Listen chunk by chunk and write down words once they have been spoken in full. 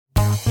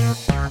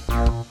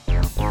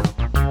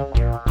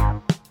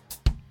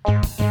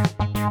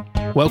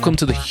Welcome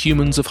to the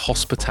Humans of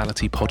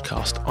Hospitality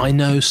podcast. I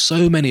know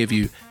so many of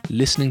you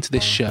listening to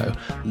this show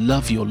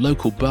love your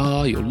local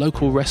bar, your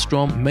local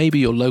restaurant, maybe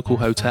your local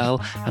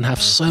hotel, and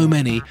have so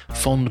many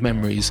fond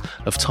memories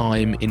of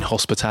time in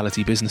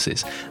hospitality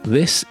businesses.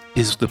 This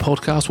is the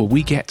podcast where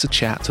we get to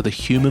chat to the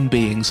human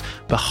beings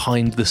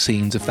behind the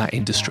scenes of that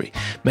industry.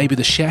 Maybe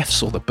the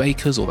chefs or the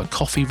bakers or the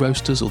coffee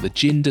roasters or the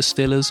gin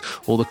distillers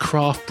or the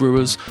craft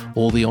brewers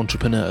or the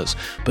entrepreneurs,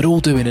 but all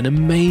doing an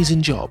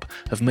amazing job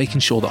of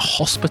making sure that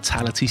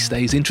hospitality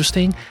stays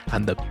interesting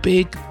and the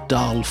big,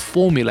 dull,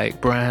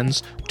 formulaic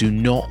brands do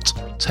not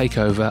take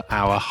over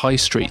our high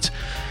street.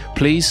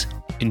 Please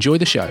enjoy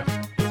the show.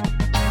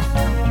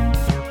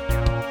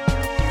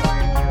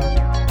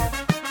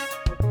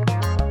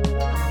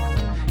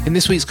 In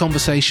this week's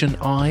conversation,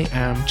 I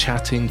am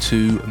chatting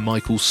to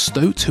Michael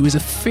Stote, who is a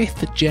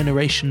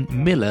fifth-generation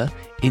miller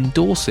in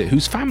Dorset,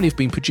 whose family have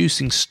been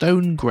producing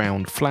stone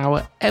ground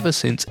flour ever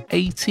since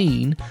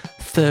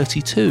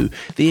 1832,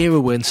 the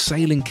era when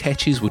sailing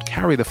ketches would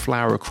carry the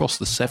flour across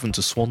the Severn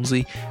to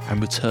Swansea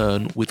and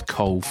return with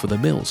coal for the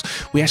mills.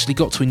 We actually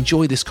got to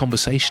enjoy this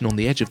conversation on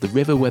the edge of the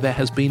river where there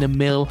has been a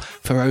mill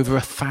for over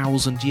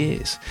 1,000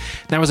 years.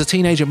 Now, as a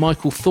teenager,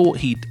 Michael thought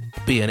he'd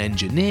be an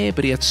engineer,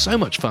 but he had so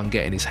much fun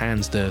getting his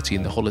hands dirty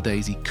in the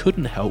holidays he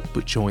couldn't help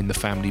but join the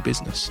family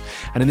business.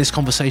 And in this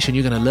conversation,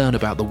 you're going to learn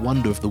about the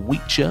wonder of the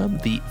wheat germ,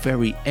 the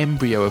very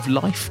embryo of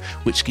life,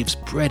 which gives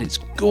bread its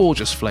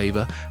gorgeous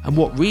flavour, and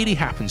what really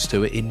happens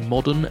to it in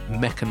modern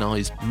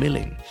mechanised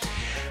milling.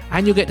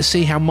 And you'll get to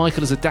see how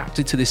Michael has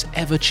adapted to this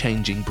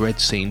ever-changing bread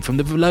scene, from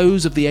the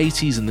lows of the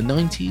 80s and the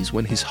 90s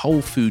when his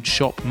whole food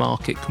shop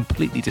market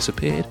completely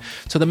disappeared,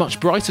 to the much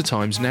brighter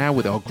times now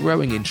with our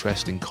growing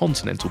interest in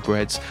continental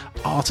breads,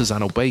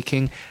 artisanal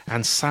baking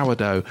and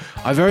sourdough.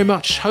 I very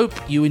much hope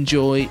you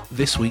enjoy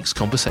this week's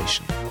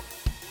conversation.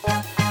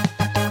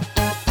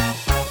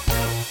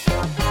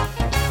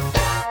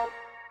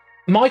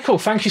 Michael,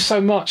 thank you so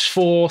much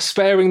for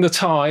sparing the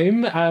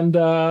time and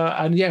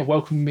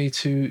welcoming me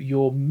to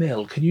your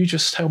mill. Can you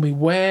just tell me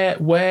where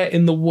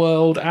in the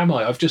world am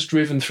I? I've just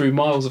driven through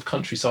miles of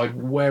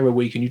countryside. Where are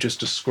we? Can you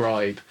just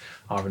describe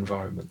our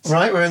environment?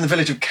 Right, we're in the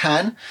village of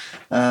Cannes,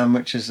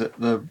 which is at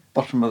the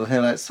bottom of the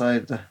hill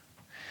outside the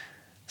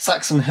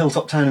Saxon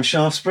hilltop town of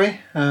Shaftesbury,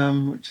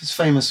 which is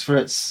famous for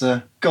its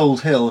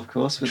Gold Hill, of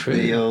course, with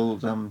the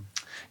old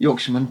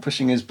Yorkshireman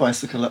pushing his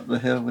bicycle up the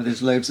hill with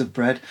his loaves of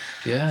bread.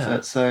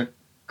 Yeah. So it's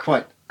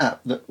quite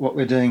apt that what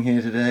we're doing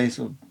here today is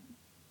sort of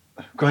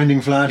grinding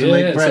flour to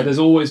make bread. So there's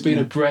always been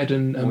a bread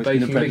and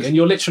baking link. And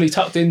you're literally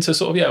tucked into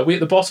sort of, are we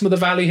at the bottom of the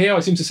valley here? I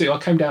seem to see, I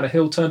came down a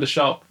hill, turned a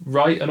sharp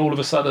right, and all of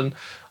a sudden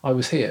I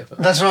was here. But...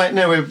 That's right.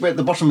 No, we're at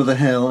the bottom of the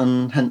hill,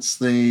 and hence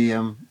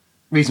the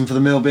reason for the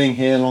mill being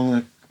here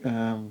along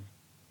the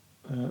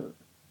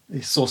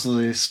source of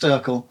the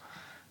Sturkle,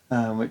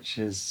 which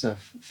is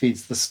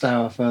feeds the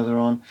Stour further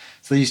on.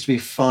 So there used to be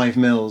 5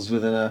 mills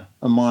within a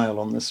mile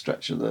on this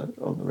stretch of the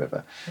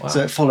river. Wow.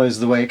 So it follows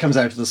the way. It comes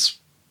out of the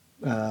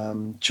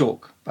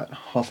chalk about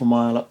half a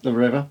mile up the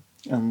river,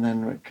 and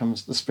then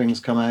the springs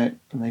come out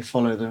and they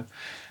follow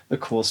the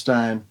course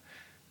down.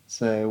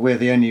 So we're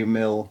the only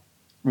mill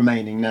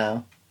remaining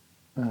now.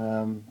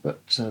 But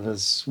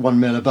there's one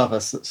mill above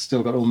us that's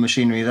still got all the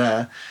machinery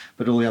there,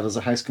 but all the others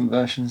are house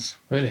conversions.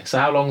 Really? So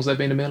how long has there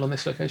been a mill on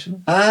this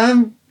location?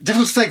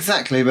 Difficult to say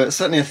exactly, but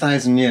certainly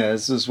 1,000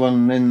 years. There's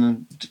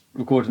one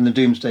recorded in the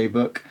Domesday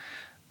Book.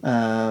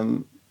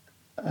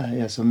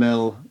 Yes, a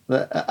mill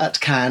at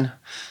Cannes.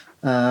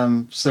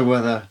 So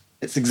whether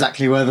it's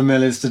exactly where the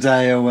mill is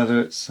today or whether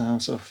it's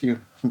sort of a few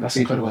hundred That's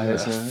feet incredible. away.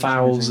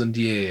 1,000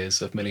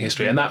 years of milling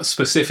history, and that's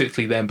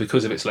specifically then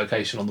because of its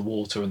location on the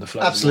water and the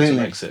flow of the water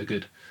makes it a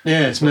good...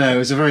 Yes, no, it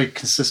was a very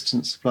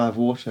consistent supply of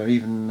water,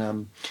 even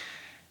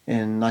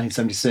in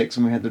 1976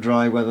 when we had the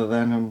dry weather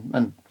then,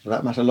 and for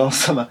that matter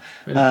last summer.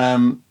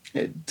 Really?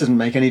 It didn't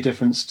make any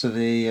difference to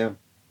the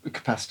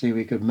capacity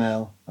we could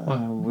mill.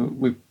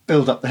 We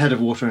build up the head of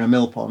water in a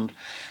mill pond.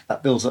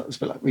 That builds up, it's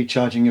a bit like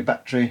recharging your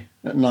battery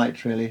at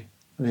night, really.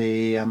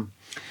 We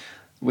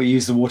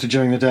use the water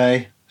during the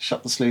day,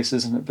 shut the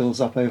sluices, and it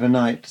builds up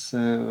overnight.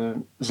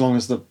 So as long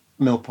as the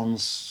mill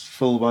pond's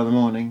full by the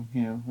morning,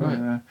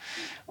 Right.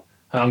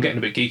 I'm getting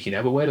a bit geeky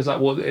now, but where does that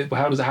water?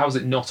 How is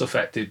it not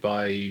affected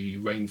by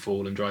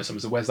rainfall and dry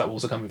summers? So where's that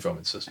water coming from?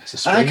 It's a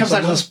spring. It comes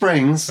out of the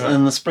springs, right.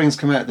 And the springs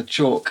come out of the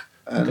chalk,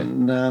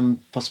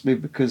 and possibly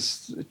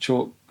because the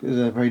chalk is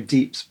a very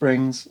deep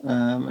springs,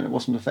 and it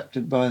wasn't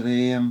affected by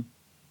the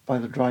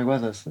dry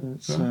weather. So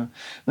it's, no,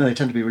 they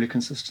tend to be really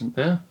consistent.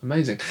 Yeah,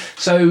 amazing.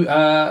 So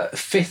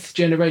 5th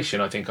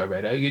generation, I think I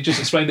read. You just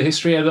explained the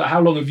history.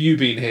 How long have you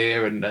been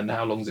here, and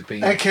how long has it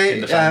been in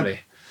the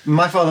family?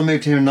 My father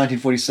moved here in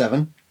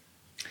 1947.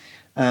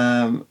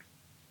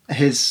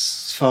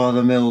 His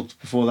father milled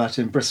before that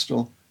in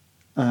Bristol.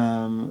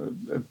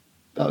 That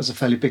was a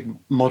fairly big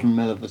modern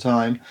mill at the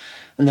time.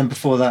 And then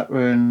before that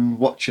we're in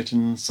Watchet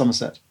in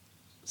Somerset.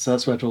 So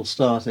that's where it all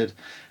started,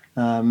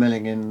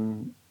 milling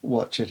in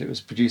Watchet. It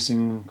was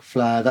producing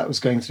flour. That was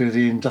going through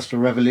the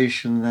Industrial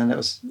Revolution. Then it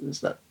was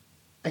that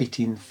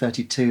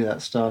 1832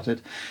 that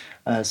started.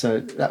 So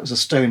that was a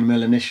stone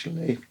mill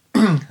initially,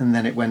 and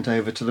then it went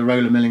over to the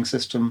roller milling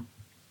system.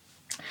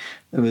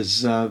 There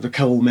was the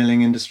coal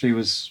milling industry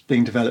was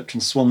being developed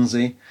in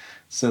Swansea,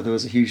 so there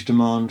was a huge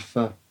demand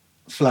for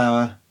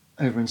flour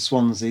over in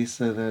Swansea.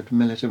 So they'd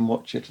mill it in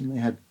Watchet, and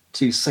they had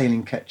 2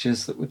 sailing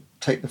ketches that would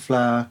take the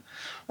flour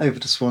over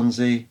to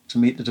Swansea to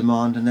meet the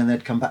demand, and then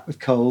they'd come back with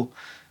coal,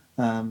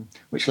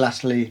 which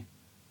latterly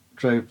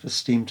drove the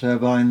steam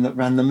turbine that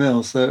ran the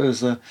mill. So it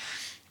was a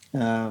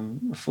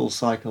full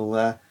cycle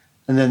there.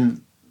 And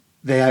then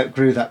they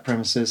outgrew that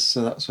premises,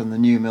 so that's when the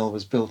new mill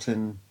was built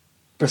in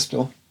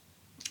Bristol.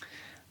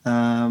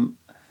 And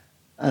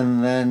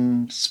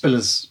then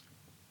Spillers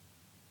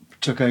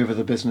took over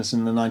the business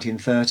in the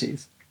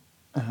 1930s.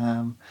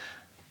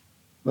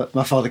 But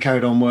my father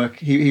carried on work.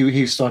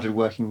 He started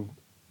working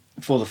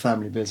for the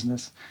family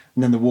business,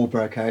 and then the war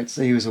broke out.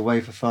 So he was away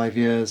for 5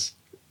 years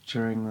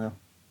during the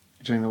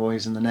war. He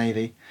was in the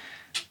Navy.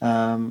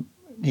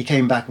 He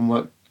came back and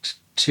worked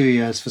 2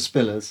 years for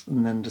Spillers,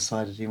 and then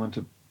decided he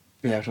wanted to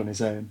be out on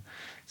his own.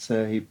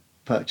 So he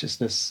purchased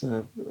this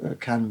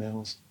can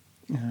mills.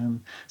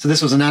 So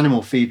this was an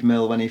animal feed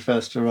mill when he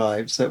first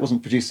arrived. So it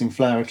wasn't producing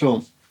flour at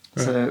all.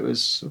 Right. So it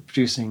was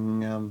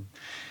producing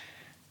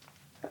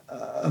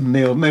a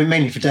meal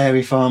mainly for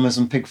dairy farmers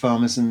and pig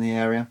farmers in the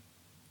area.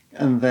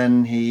 And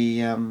then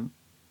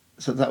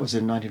so that was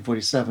in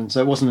 1947.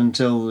 So it wasn't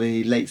until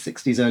the late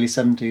 60s, early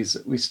 70s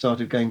that we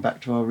started going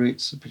back to our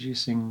roots of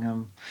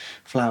producing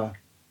flour.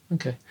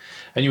 Okay.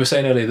 And you were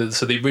saying earlier that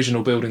the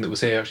original building that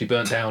was here actually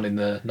burnt down in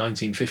the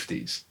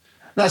 1950s.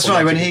 That's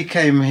right. When he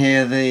came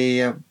here,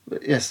 the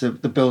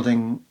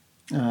building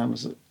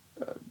was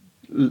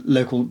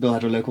built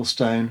out of local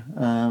stone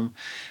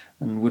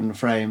and wooden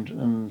framed.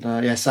 And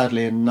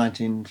sadly, in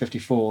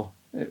 1954,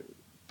 it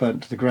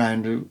burnt to the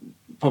ground.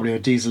 Probably a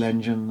diesel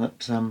engine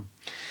that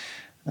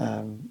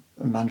a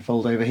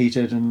manifold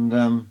overheated,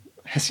 and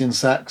Hessian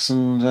sacks,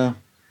 and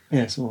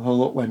so a whole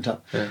lot went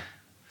up. Yeah.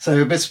 So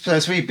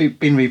we've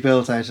been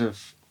rebuilt out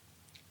of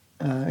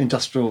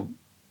industrial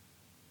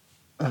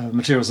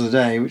materials of the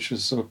day, which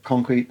was sort of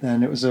concrete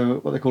then. It was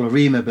what they call a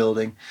reamer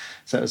building.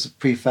 So it was a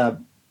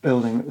prefab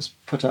building that was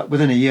put up.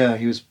 Within a year,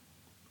 he was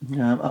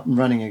up and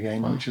running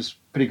again, wow. Which was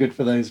pretty good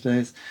for those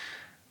days.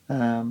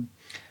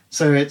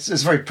 So it's a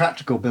very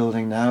practical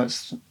building now.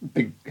 It's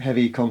big,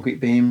 heavy concrete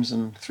beams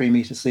and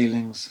 3-metre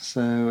ceilings.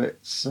 So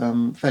it's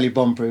fairly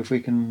bomb-proof. We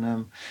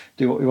can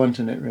do what we want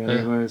in it, really.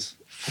 Yeah. Whereas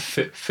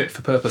fit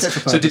for purpose.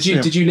 So did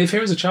you live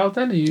here as a child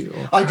then?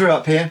 I grew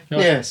up here. Oh,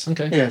 yes.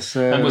 Okay. Yes.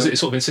 And was it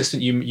sort of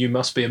insistent you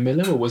must be a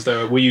miller, or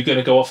were you going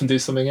to go off and do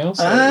something else?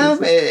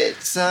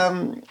 It's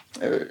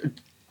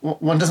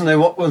one doesn't know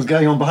what was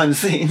going on behind the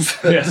scenes.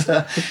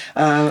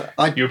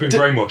 But, you were being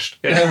brainwashed.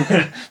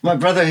 Yeah. My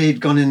brother, he'd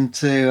gone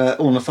into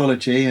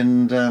ornithology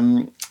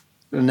and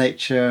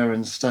nature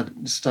and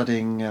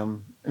studying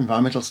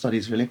environmental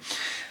studies, really.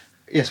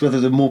 Yes, whether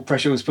the more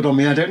pressure was put on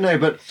me, I don't know,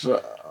 but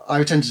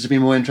I tended to be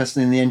more interested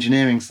in the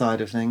engineering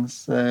side of things.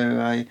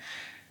 So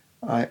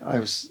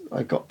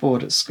I got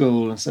bored at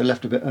school, and so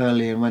left a bit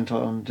early and went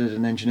on and did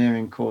an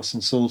engineering course in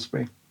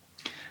Salisbury,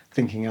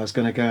 thinking I was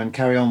going to go and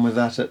carry on with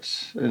that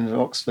in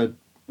Oxford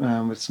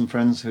with some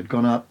friends who had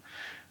gone up.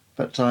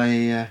 But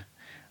I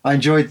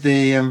enjoyed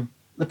the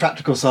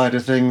practical side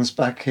of things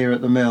back here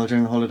at the mill.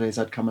 During the holidays,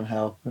 I'd come and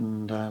help,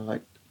 and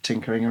like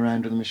tinkering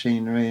around with the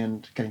machinery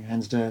and getting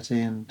hands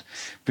dirty and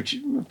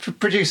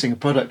producing a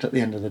product at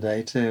the end of the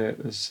day too.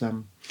 It was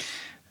found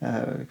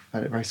it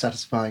very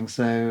satisfying.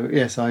 So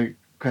yes, I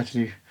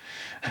gradually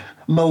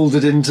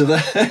moulded into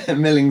the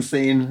milling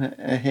scene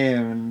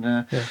here,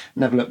 and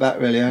never looked back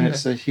really. And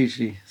it's a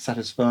hugely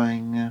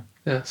satisfying.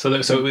 So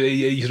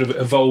you sort of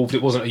evolved.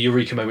 It wasn't a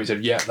eureka moment. You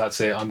said, "Yeah,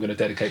 that's it. I'm going to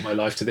dedicate my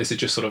life to this." It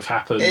just sort of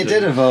happened. It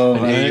did evolve.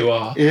 And here you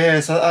are.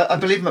 Yes, I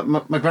believe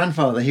my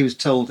grandfather. He was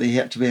told that he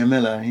had to be a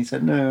miller, and he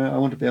said, "No, I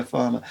want to be a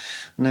farmer."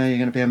 "No, you're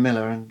going to be a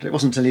miller." And it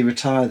wasn't until he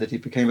retired that he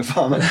became a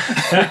farmer.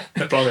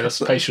 That's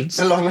patience.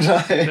 A long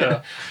time.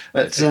 Yeah.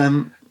 But.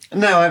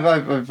 No, I've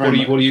what are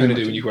you going to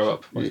do when you grow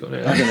up? I don't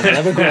know. I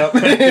never grow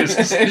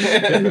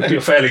up.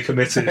 You're fairly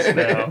committed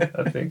now,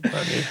 I think.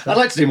 I'd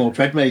like to do more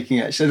bread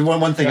making, actually.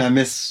 One thing I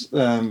miss,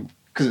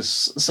 because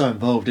it's so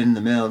involved in the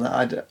mill,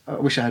 that I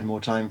wish I had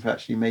more time for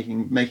actually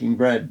making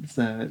bread.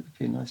 So it'd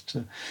be nice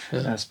to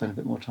spend a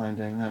bit more time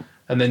doing that.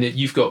 And then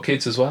you've got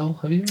kids as well,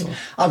 have you? Or?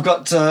 I've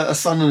got a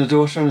son and a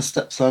daughter and a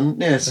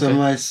stepson. Yeah, so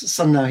my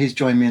son now, he's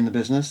joined me in the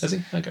business. Has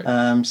he?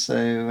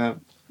 Okay.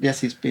 Yes,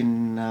 he's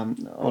been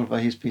Oliver.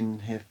 He's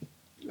been here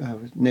for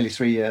nearly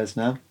 3 years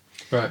now.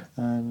 Right.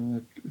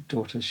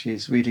 Daughter,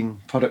 she's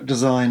reading product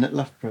design at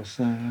Loughborough.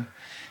 So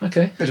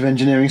okay. Bit of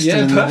engineering still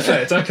in there.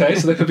 Perfect. Okay,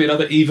 so there could be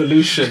another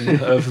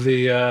evolution of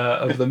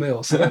the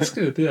mill. So that's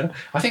good. Yeah,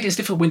 I think it's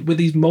different with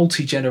these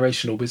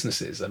multi-generational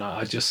businesses. And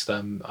I just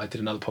I did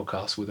another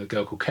podcast with a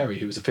girl called Kerry,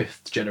 who was a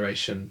 5th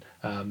generation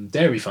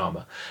dairy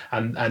farmer,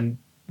 and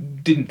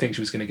didn't think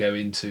she was going to go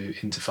into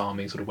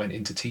farming, sort of went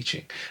into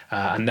teaching,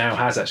 and now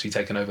has actually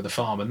taken over the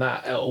farm. And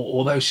that,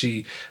 although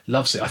she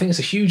loves it, I think it's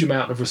a huge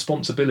amount of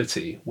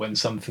responsibility when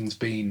something's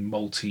been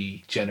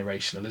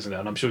multi-generational, isn't it?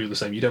 And I'm sure you're the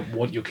same. You don't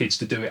want your kids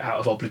to do it out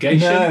of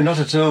obligation. No, not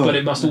at all. But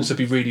it must also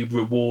be really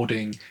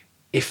rewarding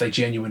if they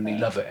genuinely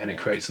love it and it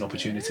creates an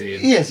opportunity.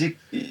 Yes,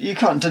 you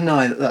can't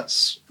deny that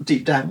that's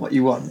deep down what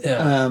you want.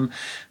 Yeah.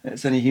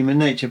 It's only human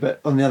nature,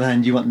 but on the other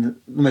hand, you want the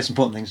most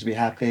important things to be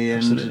happy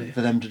and Absolutely. for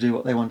them to do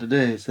what they want to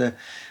do. So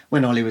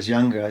when Ollie was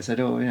younger, I said,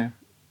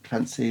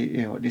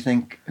 fancy, what do you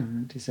think?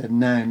 And he said,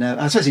 no.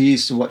 I suppose he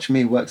used to watch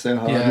me work so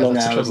hard, long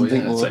hours, and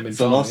think, well, it's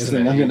the last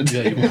thing I'm going to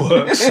do. Yeah, you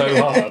work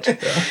so hard.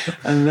 Yeah.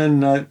 And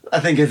then I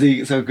think as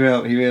he sort of grew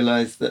up, he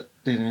realised that,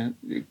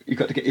 you've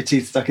got to get your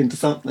teeth stuck into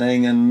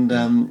something, and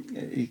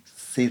you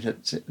see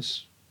that it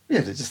was,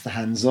 just the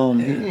hands-on.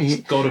 Yeah,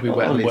 it's got to be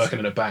better than working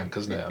in a bank,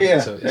 hasn't it?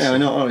 I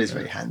mean, Ollie's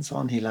very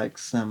hands-on. He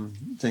likes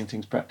doing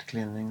things practically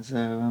and things.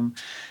 So,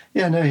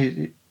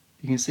 you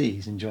can see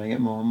he's enjoying it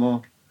more and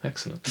more.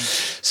 Excellent.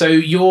 So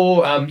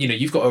you're,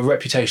 you've got a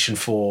reputation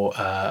for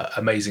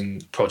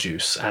amazing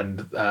produce,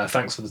 and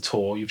thanks for the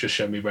tour. You've just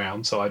shown me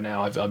around, so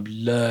I'm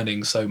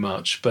learning so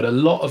much. But a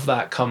lot of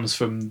that comes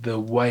from the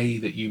way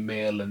that you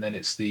mill, and then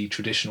it's the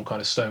traditional kind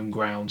of stone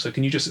ground. So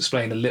can you just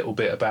explain a little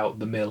bit about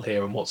the mill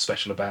here and what's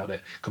special about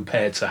it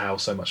compared to how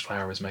so much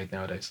flour is made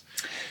nowadays?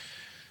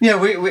 Yeah,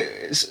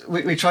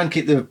 we try and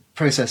keep the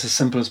process as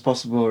simple as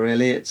possible.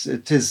 Really, it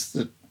is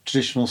the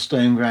traditional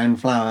stone ground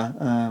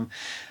flour.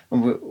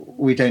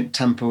 We don't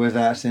tamper with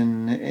that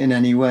in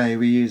any way.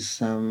 We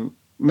use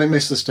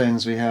most of the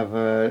stones we have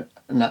are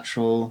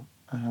natural,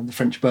 the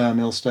French burr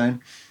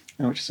millstone,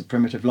 which is a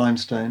primitive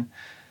limestone.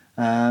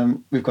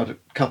 We've got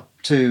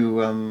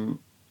two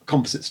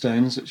composite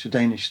stones, which are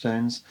Danish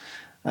stones.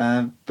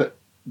 But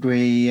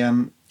the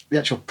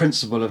actual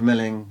principle of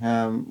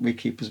milling we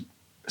keep as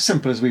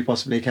simple as we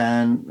possibly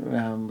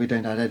can. We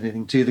don't add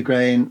anything to the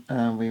grain.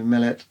 We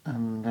mill it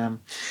and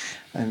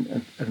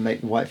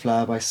make the white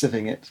flour by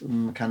sieving it,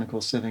 mechanical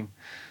sieving.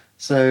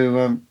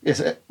 So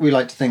yes, we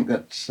like to think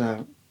that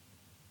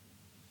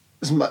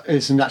it's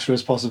as natural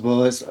as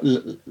possible. It's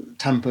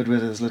tampered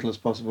with as little as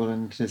possible,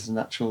 and it is a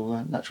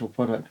natural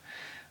product.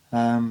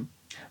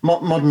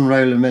 Modern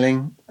roller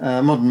milling,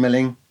 modern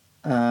milling,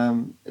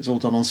 it's all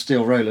done on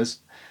steel rollers,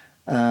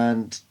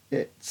 and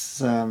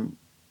it's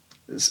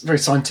very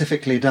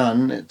scientifically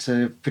done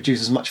to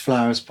produce as much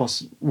flour as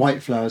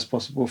white flour as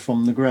possible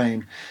from the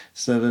grain.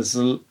 So there's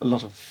a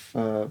lot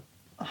of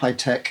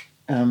high-tech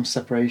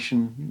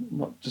separation,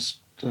 not just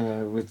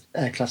with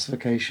air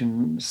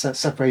classification,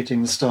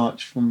 separating the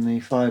starch from the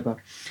fibre.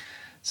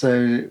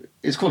 So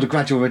it's called a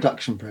gradual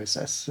reduction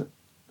process.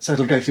 So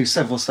it'll go through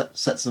several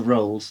sets of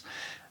rolls,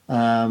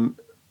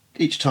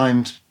 each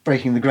time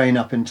breaking the grain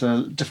up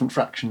into different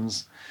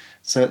fractions.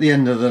 So at the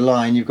end of the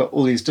line, you've got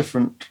all these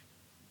different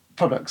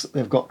products that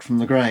they've got from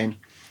the grain,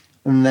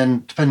 and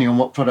then depending on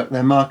what product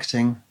they're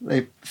marketing,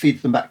 they feed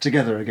them back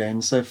together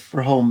again. So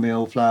for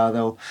wholemeal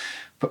flour,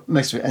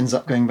 most of it ends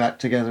up going back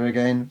together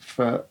again.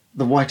 For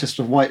the whitest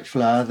of white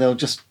flour, they'll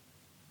just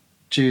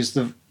choose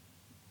the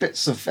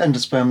bits of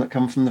endosperm that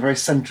come from the very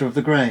centre of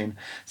the grain,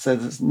 so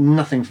there's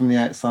nothing from the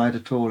outside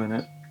at all in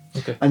it.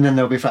 Okay. And then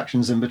there'll be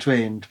fractions in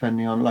between,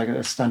 depending on, like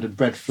a standard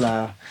bread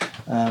flour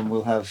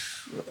will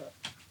have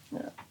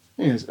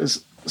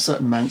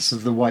certain amounts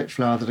of the white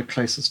flour that are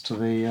closest to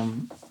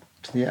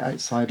the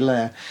outside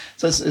layer.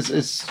 So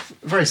it's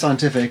very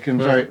scientific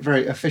and very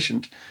very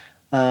efficient,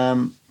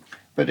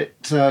 but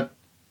it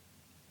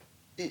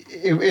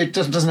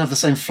doesn't have the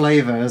same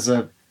flavour as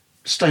a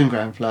stone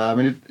ground flour. I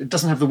mean, it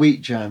doesn't have the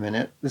wheat germ in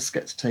it. This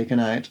gets taken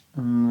out,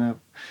 and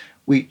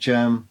wheat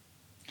germ,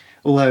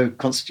 although it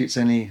constitutes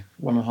only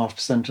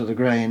 1.5% of the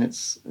grain,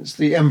 it's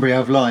the embryo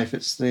of life.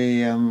 It's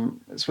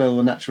it's where all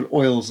the natural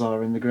oils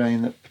are in the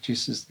grain that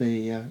produces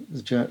the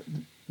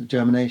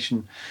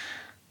germination,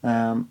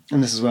 and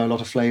this is where a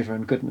lot of flavour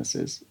and goodness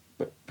is.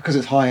 But because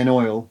it's high in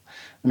oil,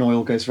 and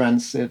oil goes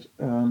rancid,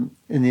 in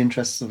the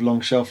interests of long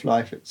shelf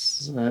life,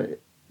 it's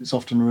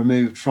often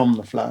removed from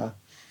the flour.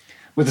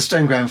 With the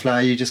stone ground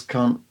flour, you just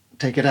can't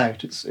take it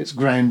out. It's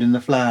ground in the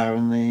flour,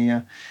 and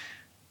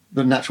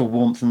the natural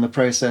warmth in the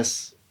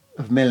process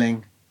of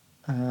milling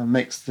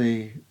makes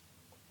the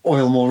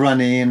oil more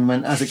runny, and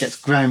as it gets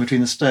ground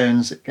between the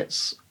stones, it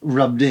gets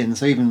rubbed in.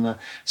 So even the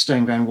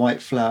stone ground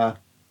white flour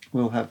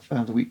will have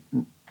the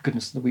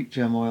goodness of the wheat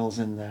germ oils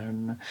in there,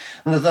 and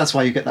that's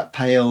why you get that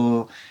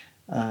pale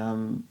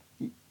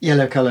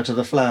yellow colour to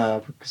the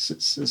flour, because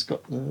it's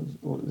got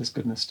all this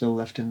goodness still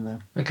left in there.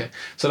 Okay,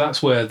 so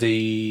that's where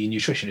the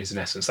nutrition is, in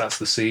essence. That's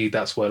the seed.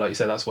 That's where, like you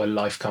said, that's where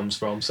life comes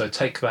from. So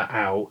take that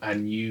out,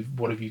 and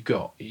what have you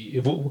got?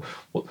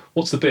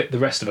 What's the bit the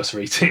rest of us are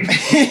eating?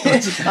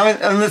 I mean,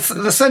 and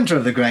the centre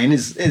of the grain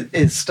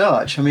is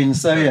starch. I mean,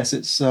 so yes,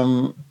 it's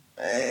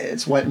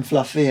white and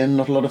fluffy and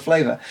not a lot of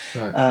flavour.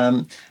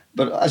 Right.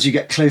 But as you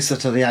get closer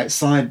to the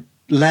outside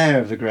layer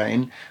of the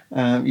grain,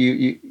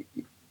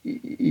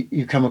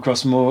 you come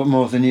across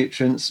more of the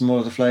nutrients, more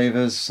of the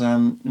flavours,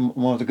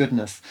 more of the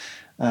goodness.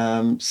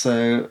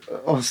 So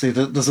obviously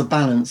there's a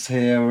balance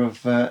here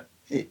of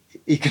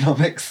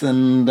economics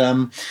and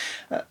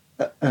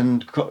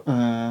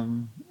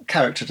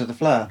character to the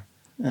flour.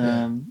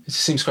 It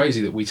seems crazy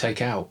that we take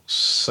out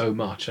so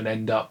much and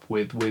end up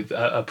with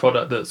a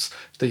product that's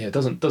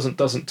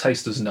doesn't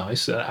taste as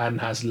nice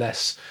and has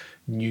less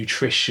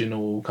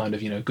nutritional kind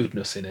of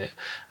goodness in it.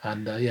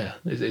 And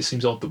it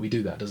seems odd that we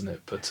do that, doesn't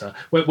it? But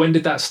when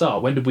did that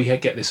start? When did we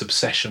get this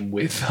obsession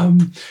with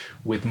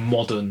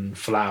modern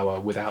flour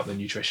without the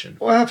nutrition?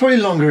 Well, probably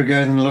longer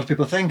ago than a lot of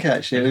people think.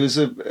 Actually, it was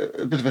a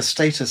bit of a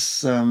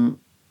status to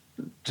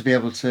be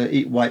able to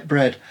eat white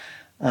bread.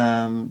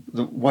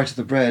 The whiter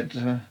the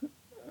bread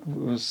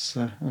was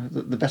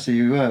the better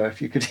you were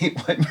if you could eat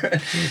white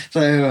bread.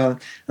 So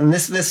and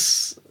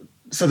this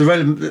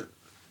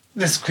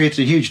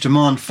created a huge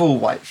demand for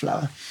white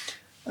flour,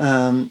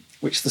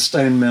 which the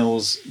stone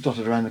mills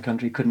dotted around the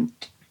country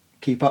couldn't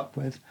keep up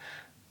with.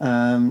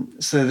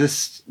 So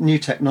this new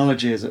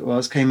technology, as it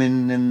was, came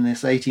in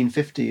this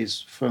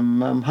 1850s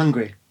from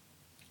Hungary,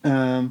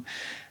 and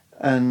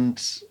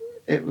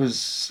it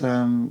was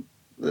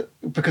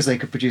because they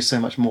could produce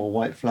so much more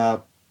white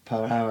flour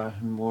per hour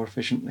and more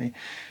efficiently.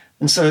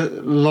 And so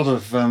a lot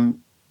of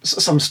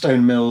some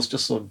stone mills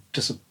just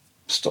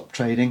stopped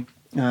trading.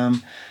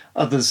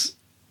 Others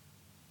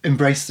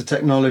embraced the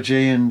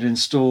technology and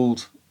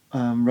installed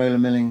roller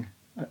milling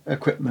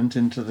equipment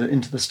into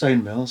the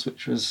stone mills,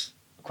 which was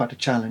quite a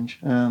challenge.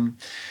 And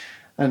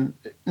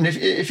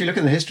if you look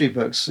in the history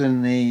books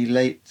in the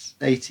late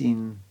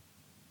 1800s,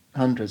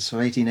 so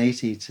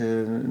 1880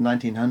 to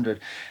 1900,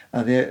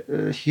 there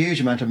were a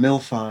huge amount of mill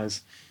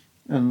fires.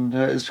 And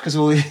it's because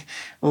all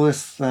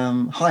this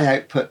high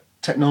output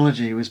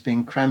technology was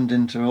being crammed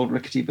into old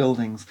rickety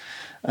buildings,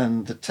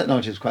 and the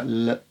technology was quite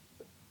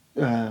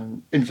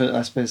infinite,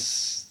 I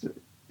suppose.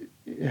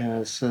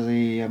 So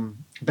the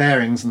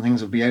bearings and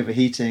things would be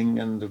overheating,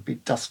 and there'd be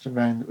dust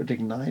around that would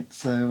ignite.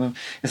 So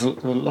there's a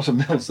lot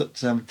of mills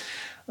that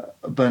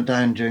burnt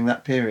down during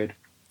that period.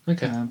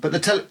 Okay. But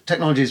the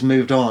technology has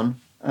moved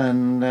on,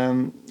 and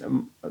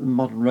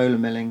modern roller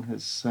milling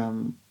has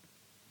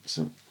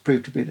sort of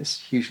proved to be this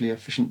hugely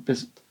efficient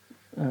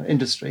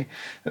industry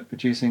at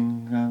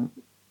producing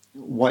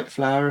white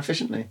flour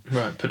efficiently.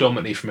 Right,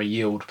 predominantly from a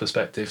yield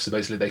perspective, so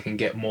basically they can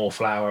get more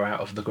flour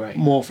out of the grain.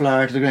 More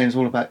flour out of the grain is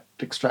all about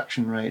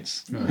extraction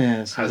rates. Right.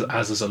 Yeah, so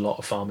as has a lot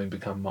of farming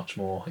become much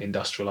more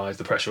industrialised,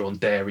 the pressure on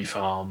dairy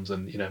farms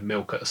and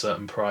milk at a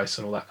certain price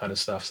and all that kind of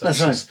stuff. So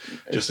that's it's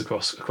right. just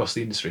across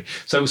the industry.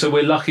 So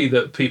we're lucky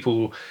that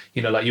people,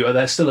 like you, are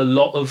there still a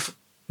lot of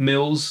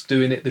mills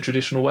doing it the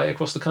traditional way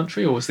across the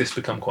country, or has this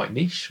become quite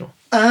niche?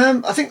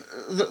 I think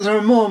there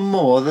are more and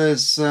more.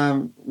 There's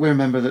we're a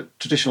member of the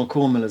Traditional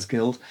Corn Millers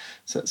Guild,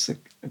 so it's a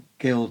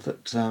guild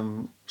that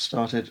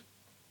started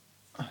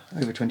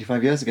over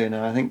 25 years ago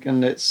now, I think,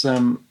 and it's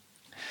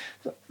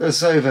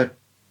there's over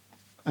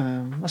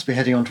must be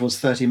heading on towards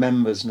 30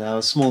 members now.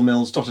 Small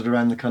mills dotted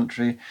around the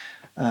country.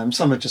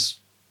 Some are just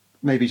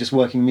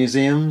working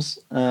museums,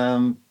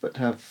 but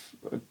have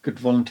good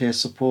volunteer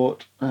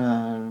support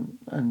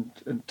and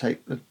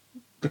take the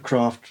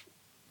craft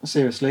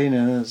seriously.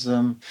 There's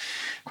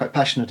quite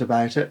passionate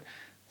about it.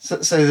 So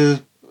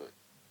there's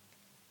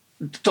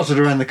dotted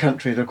around the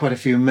country. There are quite a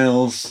few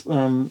mills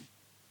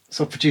sort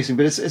of producing,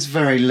 but it's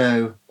very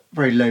low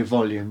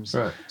volumes.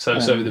 Right. So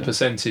the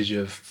percentage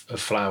of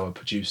flour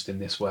produced in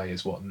this way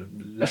is what,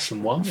 less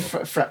than one?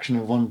 A fraction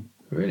of one.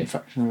 Really? A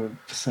fraction of a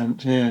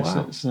percent. Yeah.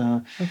 Wow. So it's,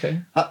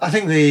 okay. I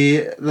think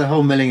the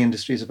whole milling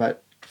industry is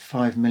about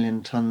 5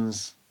 million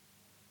tons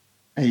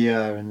a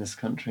year in this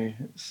country.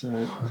 It's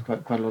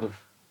quite a lot of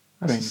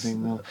grain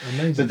being milled.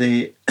 Amazing. But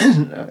the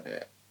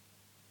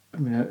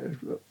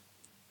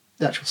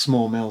the actual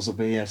small mills will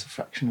be a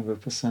fraction of a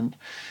percent.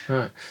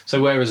 Right.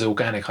 So whereas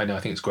organic, I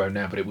think it's grown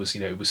now, but it was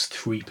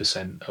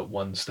 3% at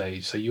one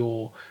stage. So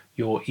you're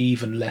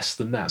even less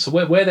than that. So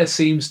where there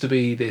seems to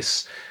be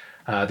this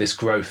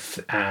growth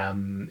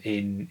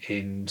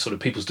in sort of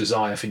people's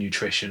desire for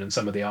nutrition and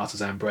some of the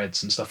artisan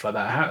breads and stuff like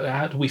that,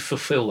 how do we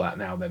fulfill that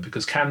now then?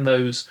 Because can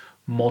those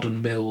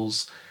modern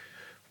mills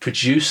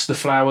produce the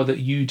flour that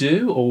you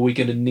do, or are we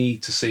going to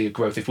need to see a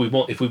growth if we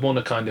want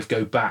to kind of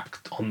go back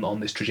on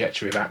this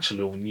trajectory of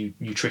actual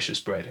nutritious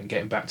bread and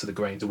getting back to the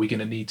grains? Are we going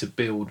to need to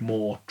build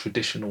more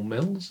traditional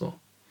mills? Or?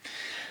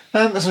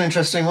 That's an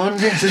interesting one.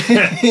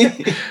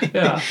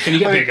 Yeah. Can you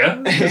get bigger?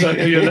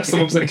 That's the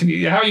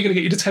 1%. How are you going to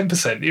get you to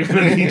 10%? You're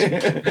going to need.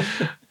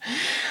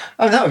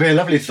 That would be a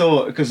lovely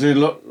thought, because a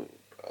lot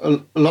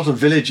of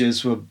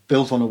villages were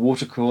built on a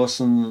watercourse,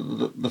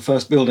 and the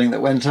first building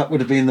that went up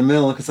would have been the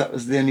mill, because that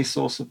was the only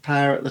source of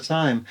power at the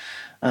time.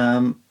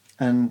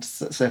 And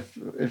so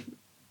if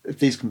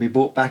these can be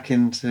brought back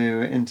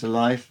into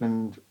life,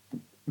 and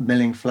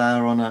milling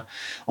flour on a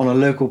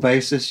local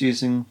basis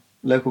using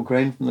local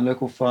grain from the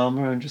local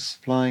farmer and just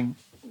supplying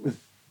with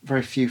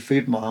very few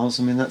food miles,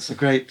 that's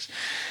it'd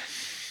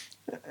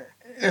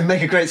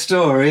make a great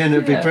story, and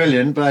it'd be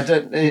brilliant, but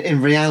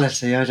in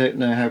reality I don't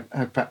know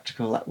how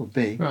practical that would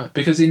be. Right,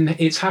 because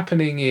it's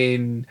happening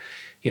in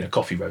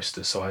coffee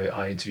roasters. So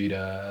I interviewed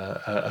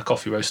a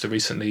coffee roaster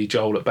recently,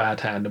 Joel at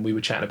Bad Hand, and we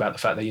were chatting about the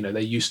fact that, there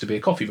used to be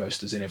a coffee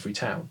roasters in every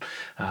town,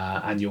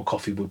 and your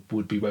coffee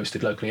would be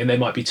roasted locally, and there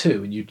might be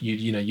two, and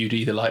you'd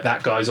either like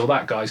that guy's or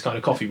that guy's kind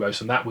of coffee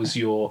roast, and that was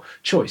your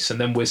choice. And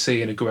then we're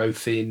seeing a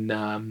growth in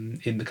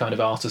the kind of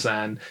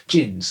artisan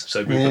gins.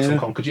 So Rupert from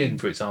Conker Gin,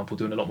 for example,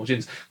 doing a lot more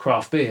gins.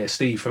 Craft beer,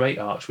 Steve from 8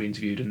 Arch we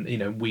interviewed,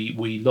 and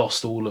we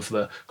lost all of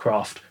the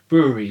craft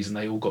breweries and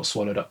they all got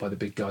swallowed up by the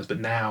big guys, but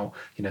now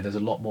there's a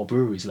lot more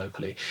breweries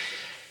locally.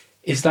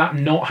 Is that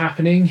not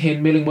happening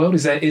in milling world?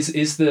 Has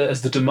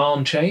the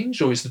demand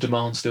changed, or is the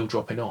demand still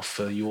dropping off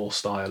for your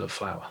style of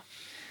flour?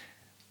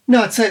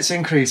 No, I'd say it's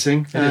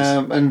increasing. It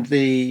is. And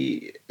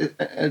the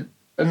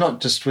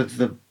not just with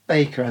the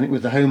baker, I think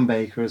with the home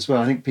baker as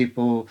well. I think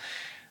people,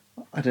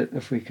 I don't know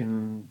if we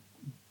can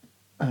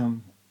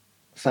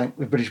thank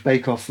the British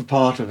Bake Off for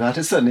part of that.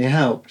 It certainly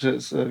helped.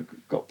 It's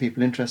got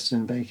people interested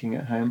in baking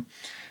at home.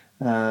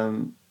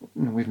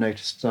 We've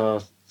noticed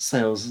our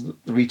sales,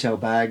 the retail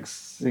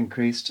bags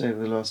increased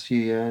over the last few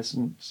years,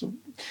 and so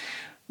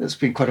there's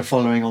been quite a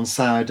following on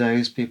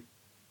sourdoughs. People,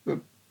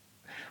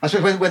 I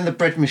suppose when the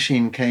bread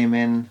machine came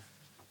in,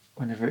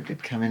 whenever it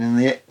did come in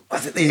the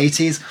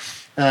 80s,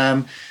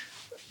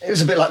 it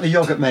was a bit like the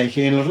yoghurt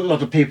making, and a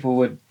lot of people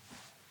would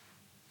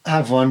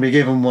have one, be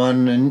given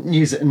one, and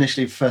use it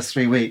initially for the first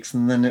 3 weeks,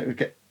 and then it would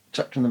get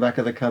chucked in the back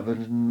of the cupboard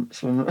and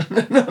sort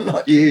of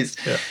not used.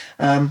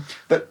 Yeah.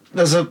 But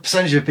there's a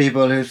percentage of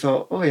people who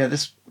thought, oh yeah,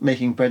 this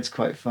making bread's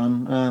quite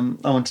fun.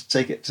 I want to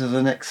take it to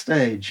the next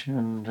stage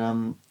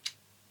and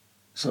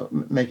sort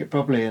of make it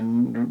properly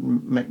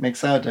and make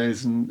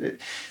sourdoughs. And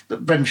the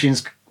bread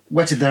machines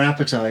whetted their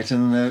appetite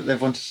and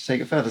they've wanted to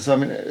take it further. So I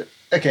mean,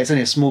 okay, it's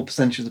only a small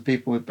percentage of the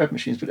people with bread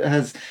machines, but it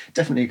has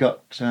definitely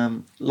got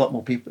a lot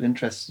more people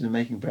interested in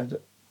making bread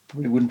that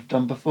probably wouldn't have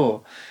done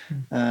before.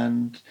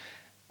 And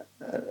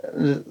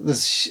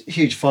there's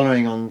huge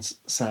following on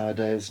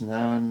sourdoughs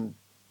now, and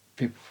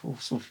people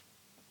sort of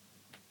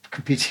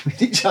competing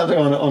with each other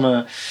on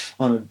a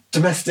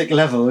domestic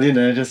level,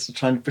 just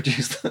trying to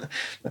produce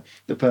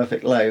the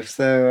perfect loaf.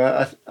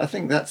 So I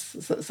think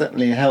that's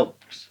certainly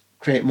helped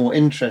create more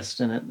interest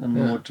in it and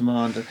more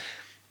demand,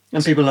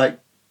 and people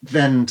like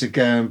then to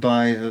go and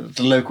buy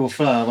the local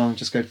flour rather than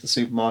just go to the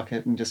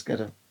supermarket and just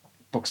get a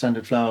box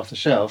standard flour off the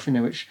shelf,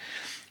 which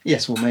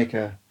yes will make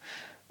a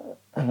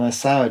nice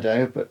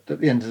sourdough, but at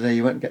the end of the day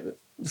you won't get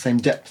the same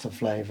depth of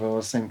flavour or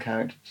the same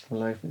character to the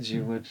loaf as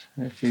you would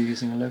if you're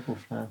using a local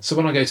flour. So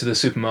when I go to the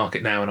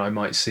supermarket now and I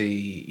might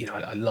see,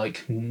 I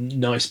like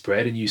nice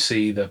bread, and you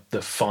see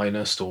the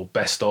finest or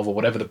best of or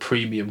whatever the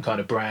premium kind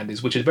of brand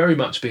is, which is very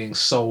much being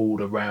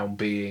sold around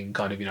being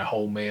kind of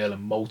wholemeal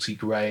and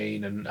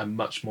multi-grain and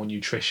much more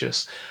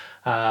nutritious.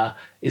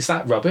 Is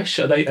that rubbish?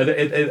 Are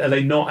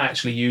they not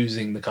actually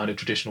using the kind of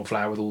traditional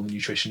flour with all the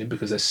nutrition in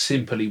because they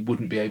simply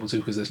wouldn't be able to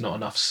because there's not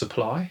enough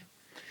supply?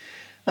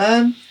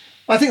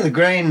 I think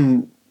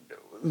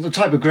the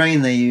type of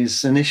grain they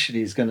use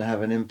initially is going to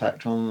have an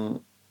impact on,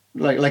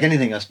 like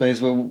anything, I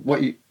suppose. Well,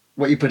 what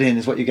you put in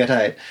is what you get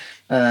out.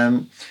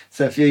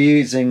 So if you're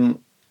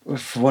using,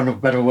 for want of a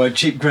better word,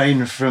 cheap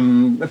grain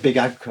from a big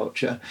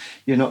agriculture,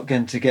 you're not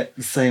going to get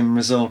the same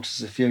result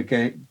as if you're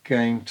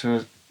going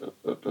to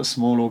a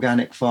small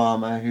organic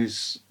farmer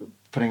who's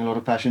putting a lot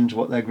of passion into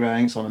what they're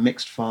growing. It's on a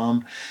mixed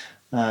farm.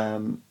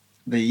 The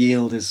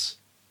yield is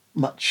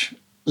much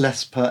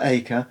less per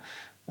acre.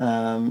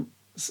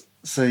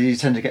 So you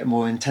tend to get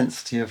more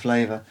intensity of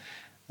flavour.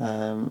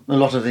 A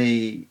lot of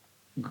the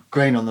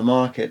grain on the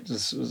market,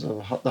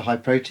 the high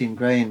protein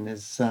grain,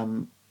 is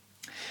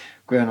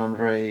grown on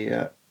very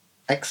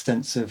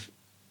extensive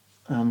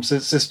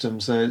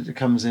system. So it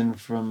comes in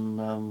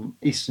from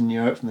Eastern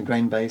Europe, from the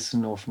Grain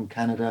Basin, or from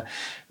Canada,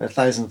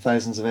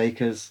 thousands of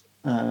acres,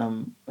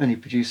 only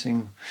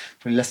producing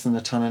probably less than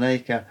a tonne an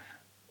acre.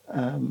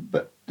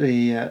 But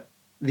the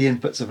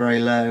inputs are very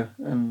low,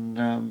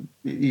 and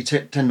you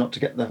tend not to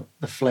get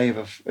the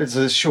flavour. It's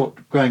a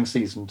short growing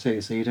season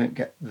too, so you don't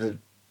get the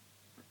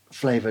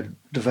flavour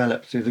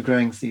developed through the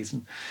growing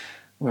season.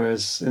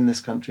 Whereas in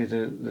this country,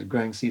 the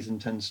growing season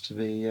tends to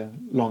be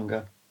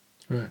longer.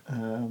 Right.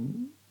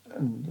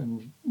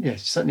 And yes, you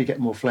certainly get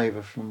more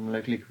flavour from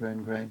locally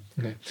grown grain.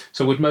 Okay.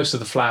 So would most of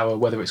the flour,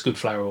 whether it's good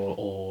flour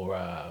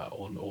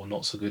or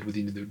not so good, with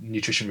the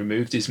nutrition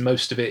removed, is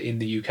most of it in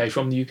the UK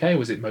from the UK,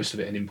 or is it most of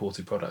it an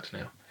imported product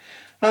now?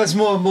 It's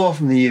more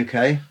from the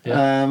UK.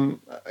 Yeah.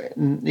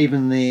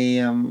 Even the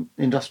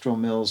industrial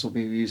mills will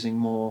be using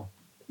more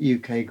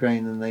UK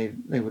grain than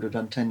they would have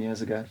done 10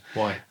 years ago.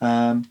 Why?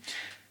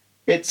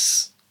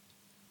 It's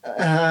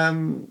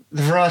the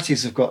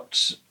varieties have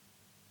got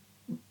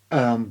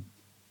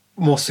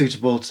more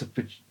suitable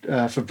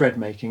for bread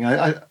making.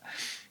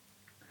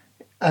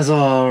 As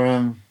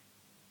our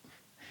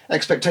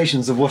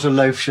expectations of what a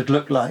loaf should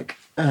look like,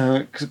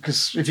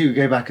 because if you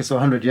go back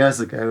 100 years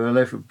ago, a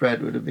loaf of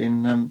bread would have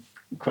been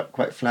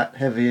quite flat,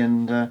 heavy,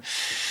 and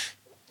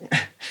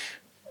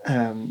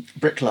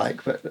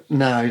brick-like. But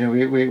now,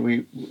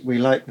 we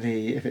like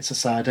if it's a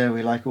sourdough,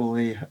 we like all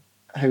the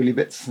holy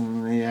bits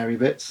and the airy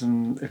bits,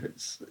 and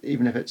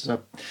even if it's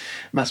a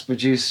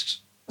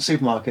mass-produced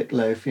supermarket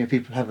loaf,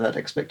 people have that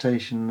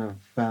expectation of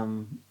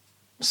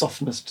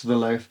softness to the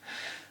loaf,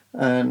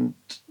 and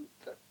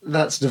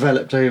that's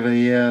developed over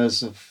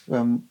years of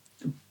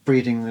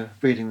breeding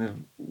the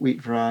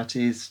wheat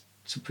varieties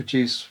to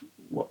produce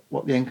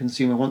what the end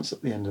consumer wants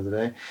at the end of the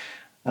day.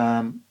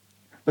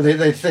 But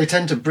they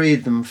tend to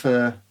breed them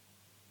for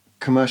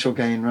commercial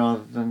gain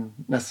rather than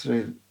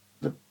necessarily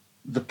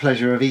the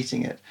pleasure of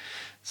eating it.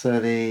 So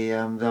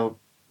they'll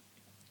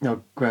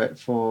grow it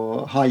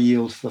for high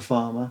yield for the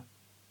farmer,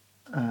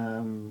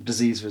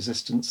 disease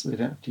resistance, so they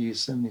don't have to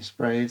use so many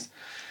sprays.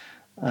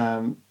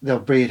 They'll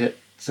breed it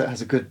so it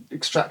has a good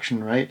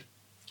extraction rate.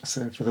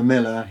 So for the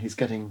miller, he's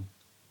getting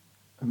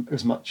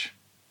as much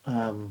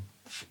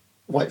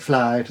white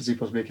flour out as he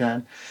possibly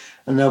can,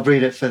 and they'll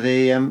breed it for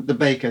the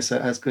baker so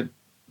it has good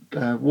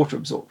water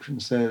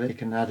absorption, so they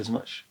can add as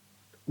much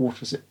water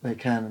as they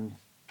can and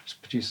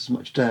produce as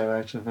much dough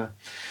out of a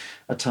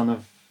ton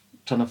of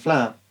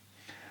flour.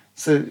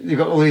 So you've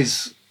got all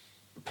these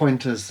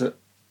pointers that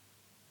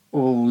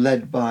all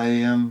led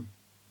by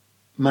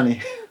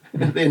money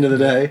at the end of the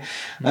day,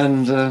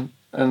 and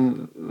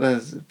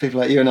there's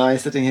people like you and I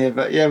sitting here,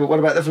 but what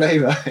about the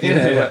flavour?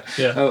 Where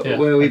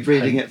are we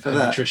breeding it for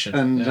that? Nutrition.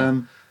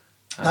 And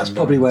that's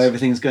probably where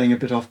everything's going a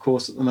bit off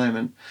course at the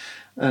moment.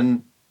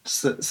 And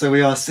so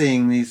we are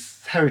seeing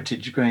these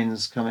heritage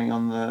grains coming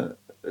on the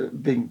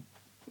being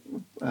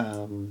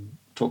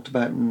talked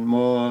about, and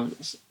more.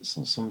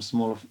 Some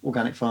smaller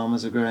organic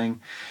farmers are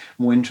growing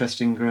more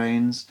interesting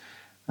grains.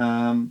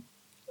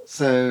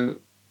 So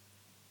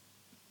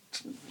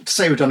to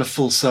say we've done a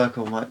full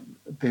circle might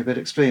be a bit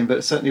extreme,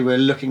 but certainly we're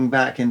looking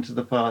back into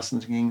the past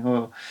and thinking,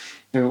 what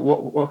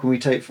can we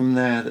take from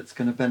there that's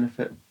going to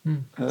benefit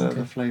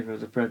the flavour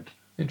of the bread.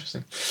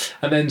 Interesting.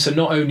 And then, so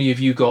not only have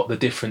you got the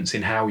difference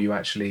in how you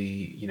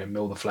actually,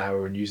 mill the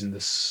flour and using the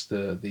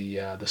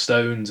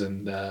stones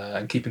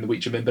and keeping the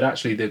wheat germ in, but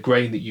actually the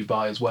grain that you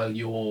buy as well,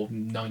 you're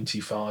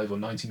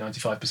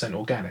 95%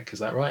 organic. Is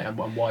that right? And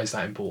why is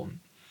that important?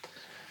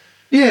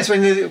 Yes,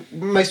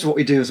 most of what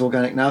we do is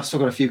organic now. I've still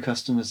got a few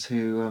customers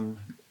who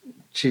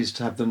choose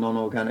to have the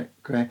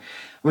non-organic grain.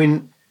 I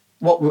mean,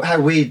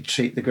 how we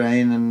treat the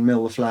grain and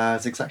mill the flour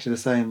is exactly the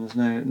same.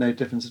 There's no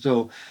difference at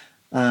all.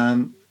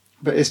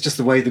 But it's just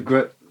the way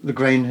the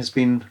grain has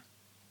been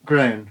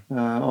grown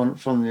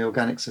from the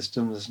organic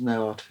system. There's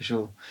no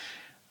artificial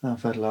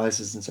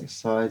fertilizers,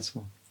 insecticides,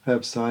 or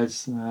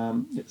herbicides.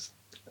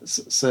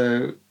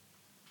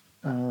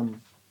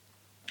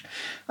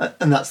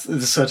 And that's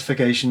the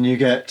certification you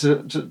get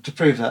to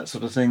prove that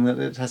sort of thing, that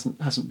it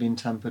hasn't been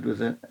tampered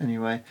with it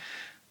anyway.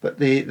 But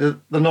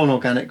the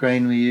non-organic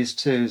grain we use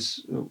too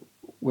is,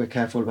 we're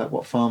careful about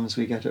what farms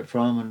we get it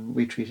from, and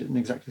we treat it in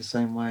exactly the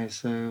same way.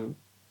 So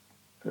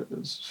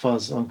as far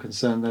as I'm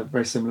concerned, they're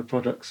very similar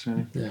products,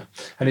 really. Yeah.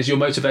 And is your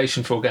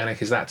motivation for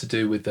organic, is that to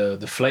do with the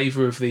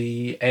flavour of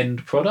the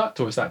end product,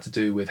 or is that to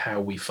do with how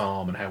we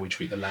farm and how we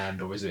treat the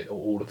land, or is it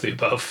all of the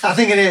above? I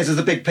think it is as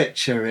a big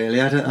picture, really.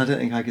 I don't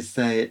think I could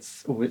say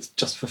it's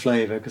just for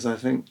flavour, because I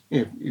think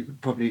you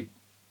could probably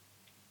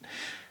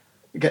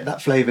get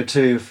that flavour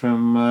too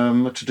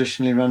from a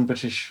traditionally run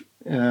British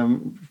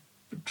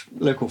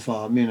local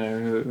farm,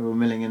 who are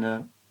milling in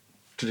a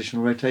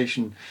traditional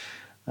rotation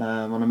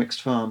on a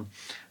mixed farm.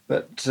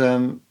 But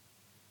no,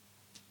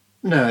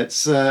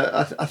 it's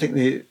I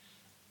think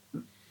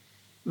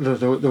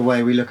the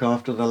way we look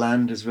after the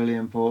land is really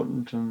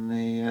important, and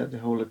the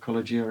whole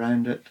ecology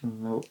around it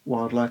and the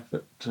wildlife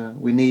that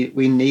we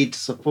need to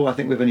support. I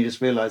think we've only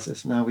just realised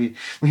this now. We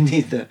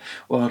need the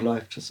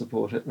wildlife to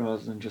support it,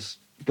 rather than just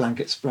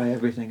blanket spray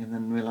everything and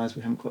then realise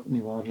we haven't got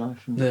any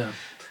wildlife. And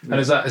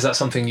is that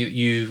something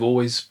you've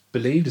always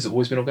believed? Has it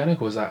always been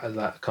organic, or has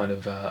that kind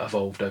of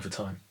evolved over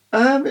time?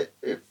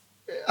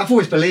 I've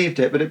always believed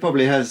it, but it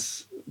probably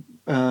has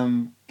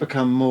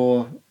become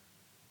more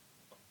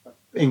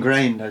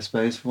ingrained, I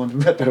suppose, for want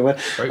of a better word.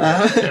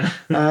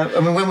 I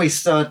mean,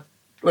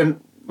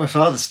 when my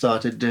father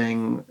started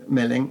doing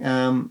milling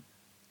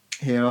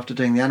here after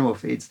doing the animal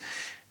feeds,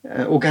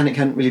 organic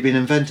hadn't really been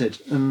invented,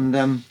 and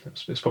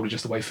it's probably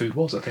just the way food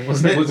was, I think,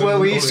 wasn't it? Well,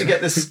 we used to get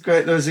this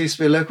great. There used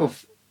to be a local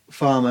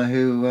farmer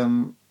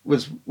who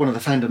was one of the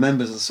founder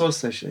members of the Soil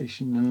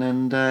Association,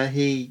 and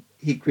he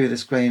grew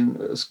this grain.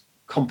 It was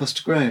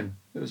compost grown.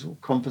 It was all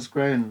compost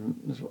grown,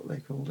 is what they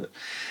called it,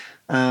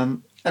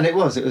 and it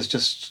was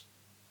just.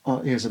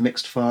 It was a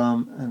mixed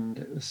farm, and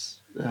it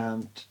was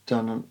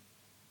done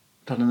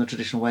in the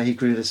traditional way. He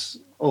grew this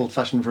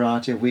old-fashioned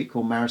variety of wheat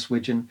called Maris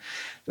Widgeon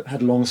that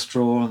had long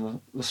straw, and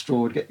the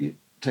straw would get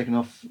taken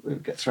off, it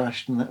would get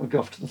thrashed, and that would go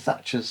off to the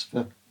thatchers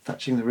for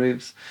thatching the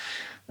roofs,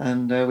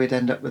 and we'd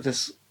end up with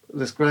this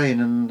grain.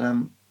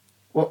 And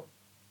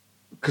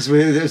because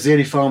it was the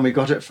only farm we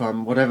got it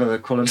from, whatever the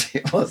quality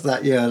it was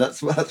that year,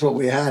 that's what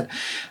we had.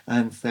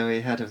 And so we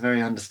had a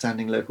very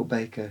understanding local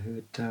baker who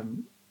would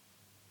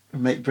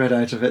make bread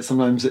out of it.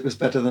 Sometimes it was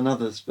better than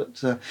others,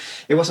 but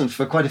it wasn't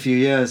for quite a few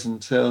years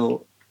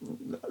until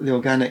the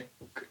organic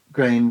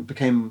grain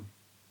became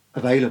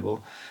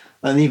available,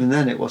 And even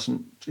then, it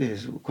wasn't.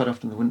 Quite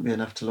often, there wouldn't be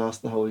enough to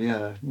last the whole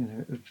year.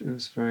 It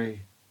was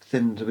very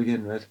thin to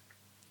begin with.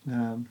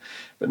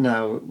 But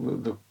now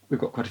we've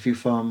got quite a few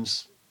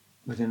farms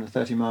within a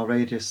 30-mile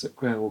radius that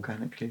grow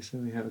organically, so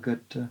we have a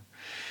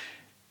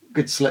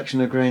good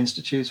selection of grains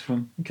to choose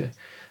from. Okay,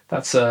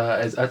 that's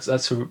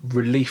a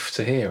relief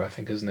to hear, I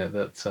think, isn't it?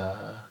 That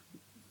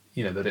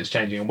that it's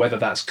changing, and whether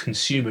that's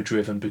consumer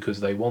driven because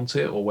they want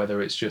it, or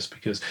whether it's just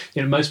because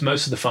most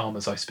of the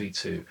farmers I speak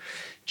to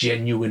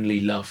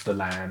genuinely love the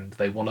land.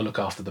 They want to look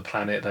after the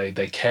planet.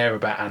 They care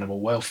about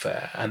animal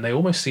welfare, and they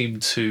almost seem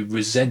to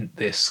resent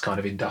this kind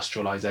of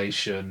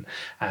industrialization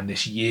and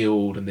this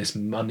yield and this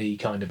money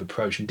kind of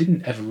approach, and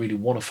didn't ever really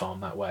want to farm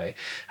that way.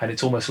 And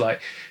it's almost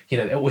like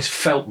it always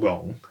felt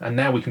wrong, and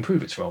now we can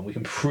prove it's wrong. We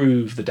can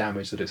prove the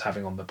damage that it's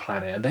having on the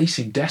planet, and they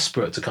seem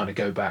desperate to kind of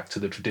go back to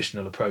the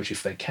traditional approach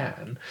if they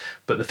can.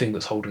 But the thing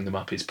that's holding them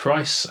up is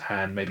price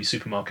and maybe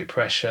supermarket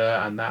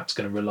pressure, and that's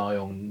going to rely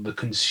on the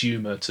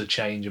consumer to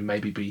change and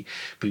maybe be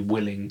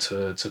willing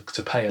to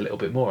pay a little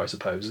bit more, I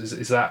suppose.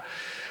 Is that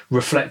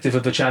reflective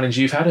of the challenge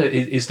you've had?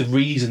 Is the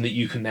reason that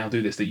you can now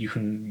do this, that you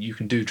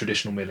can do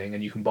traditional milling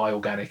and you can buy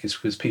organic, is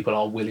because people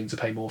are willing to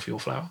pay more for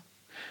your flour?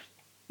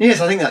 Yes,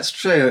 I think that's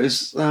true.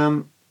 It's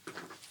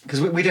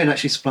because we don't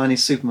actually supply any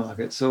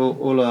supermarkets.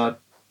 All our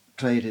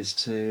trade is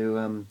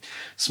to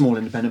small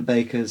independent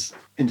bakers,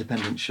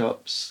 independent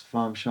shops,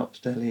 farm shops,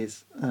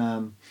 delis,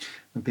 and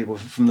people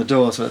from the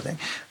door sort of thing.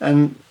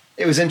 And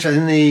it was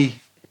interesting, the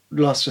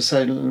last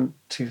recession,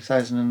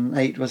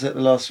 2008, was it?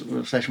 The last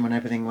recession when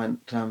everything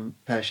went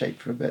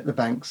pear-shaped for a bit, the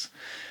banks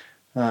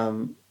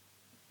gone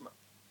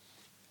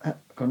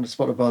to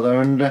spot a bother,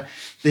 and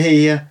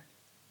the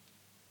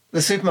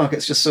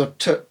supermarkets just sort of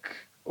took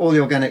all the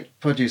organic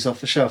produce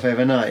off the shelf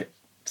overnight.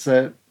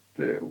 So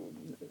it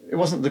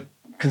wasn't the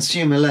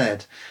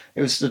consumer-led,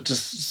 it was the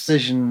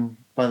decision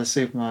by the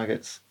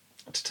supermarkets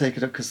to take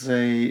it up because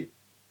they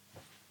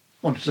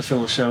wanted to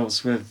fill the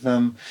shelves with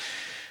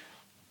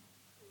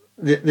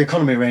the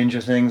economy range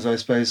of things, I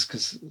suppose,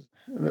 because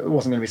there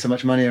wasn't going to be so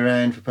much money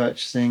around for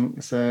purchasing,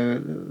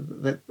 so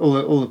all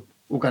the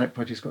organic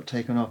produce got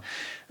taken off.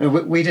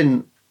 We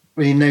didn't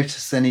really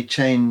notice any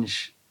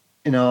change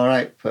in our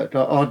output.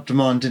 Our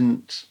demand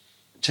didn't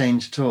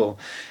change at all,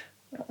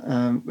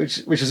 which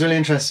is really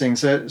interesting.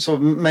 So it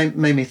sort of made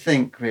me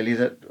think, really,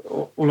 that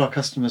all our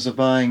customers are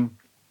buying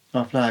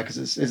our flour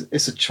because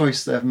it's a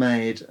choice they've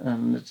made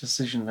and a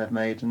decision they've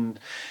made, and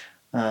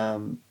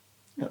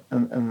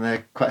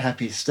they're quite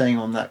happy staying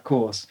on that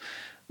course.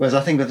 Whereas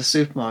I think with the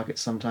supermarket,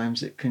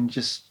 sometimes it can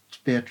just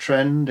be a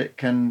trend. It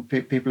can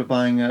people are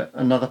buying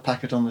another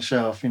packet on the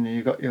shelf.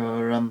 You've got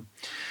your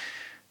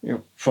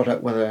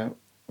product,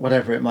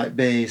 whatever it might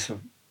be, so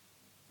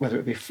whether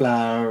it be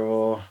flour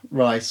or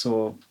rice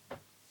or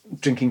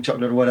drinking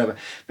chocolate or whatever.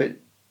 But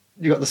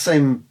you've got the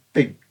same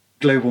big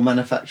global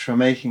manufacturer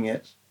making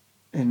it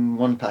in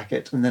one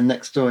packet, and then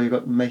next door you've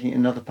got them making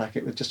another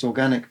packet with just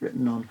organic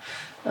written on,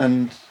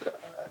 and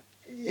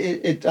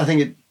I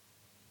think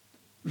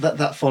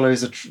that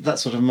follows that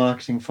sort of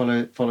marketing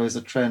follows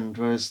a trend.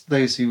 Whereas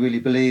those who really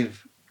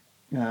believe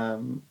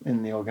in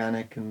the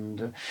organic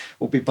and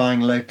will be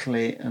buying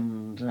locally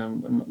and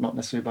not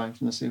necessarily buying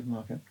from the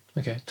supermarket.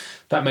 Okay,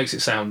 that makes it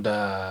sound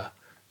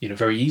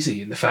very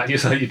easy in the fact you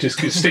just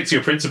stick to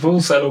your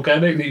principles, sell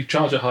organic, you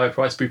charge a higher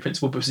price per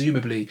principle. But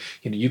presumably,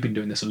 you've been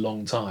doing this a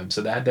long time,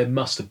 so there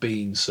must have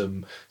been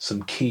some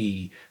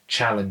key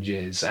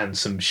challenges and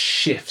some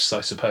shifts,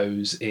 I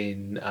suppose,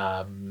 in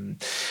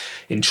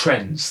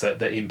trends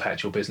that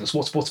impact your business.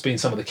 What's been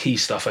some of the key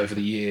stuff over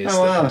the years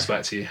that comes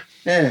back to you?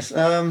 Yes,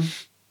 well,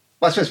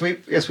 I suppose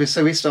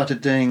we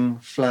started doing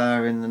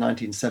flour in the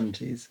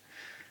 1970s.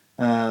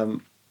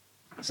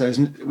 So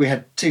we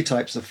had two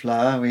types of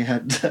flour. We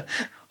had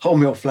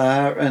wholemeal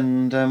flour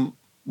and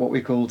what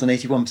we called an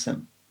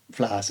 81%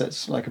 flour. So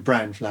it's like a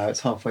brown flour. It's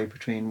halfway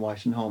between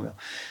white and wholemeal.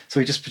 So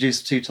we just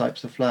produced two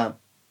types of flour.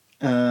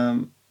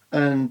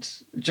 And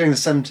during the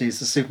 70s,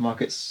 the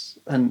supermarkets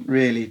hadn't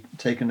really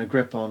taken a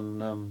grip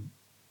on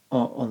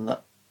the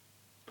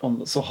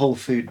sort of whole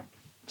food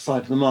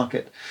side of the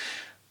market.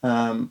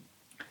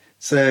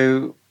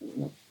 So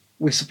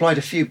we supplied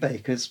a few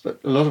bakers, but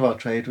a lot of our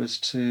trade was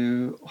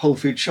to whole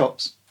food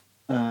shops,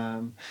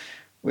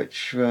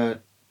 which were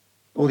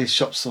all these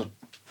shops sort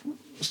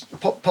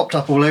of popped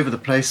up all over the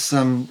place,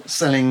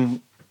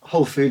 selling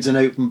whole foods in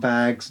open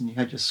bags, and you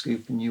had your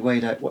scoop and you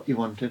weighed out what you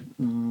wanted,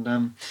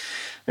 and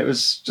it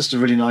was just a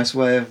really nice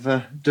way of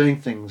doing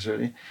things,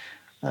 really.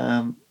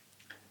 And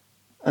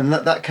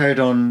that carried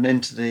on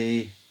into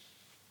the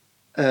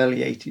early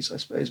 80s, I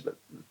suppose, but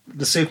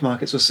the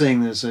supermarkets were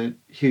seeing there's a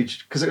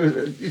huge, because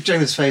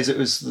during this phase it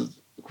was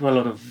quite a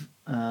lot of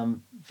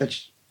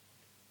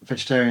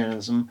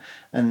vegetarianism,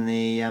 and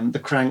the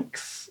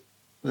Cranks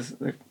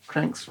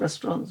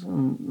restaurants,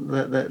 and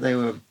they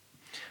were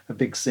a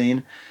big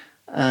scene,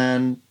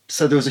 and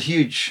so there was a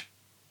huge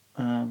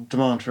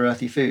demand for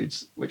earthy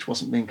foods which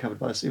wasn't being covered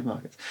by the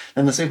supermarkets,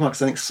 and the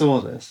supermarkets I think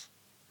saw this,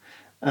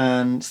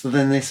 and so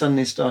then they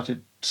suddenly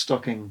started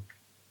stocking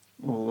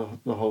all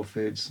the whole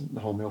foods,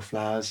 the wholemeal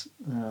flours,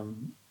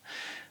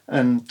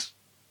 and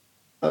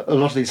a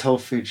lot of these whole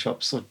food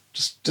shops sort of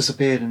just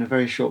disappeared in a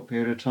very short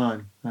period of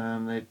time.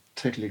 They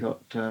totally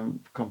got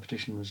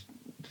competition was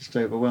just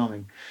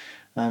overwhelming.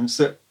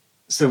 So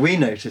we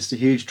noticed a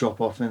huge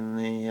drop off in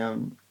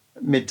the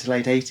mid to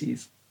late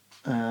 80s.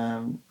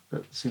 That the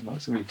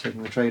supermarkets were really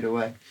taking the trade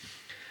away.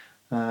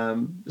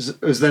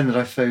 It was then that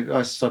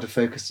I started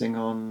focusing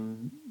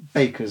on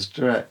bakers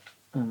direct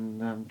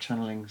and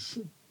channeling,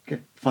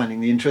 finding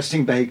the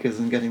interesting bakers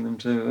and getting them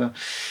to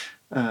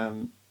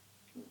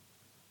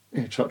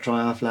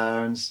try our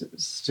flour and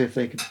see if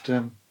they could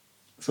sort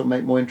of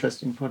make more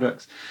interesting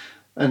products.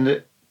 And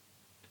it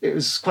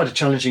was quite a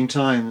challenging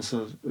time,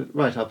 sort of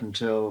right up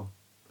until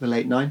the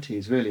late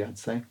 90s, really, I'd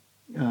say,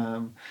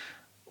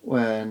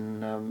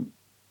 when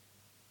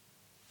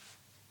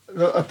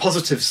a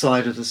positive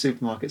side of the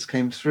supermarkets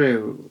came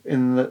through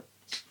in that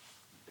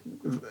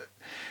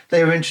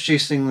they were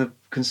introducing the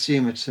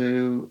consumer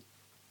to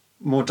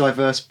more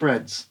diverse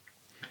breads,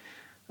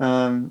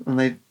 and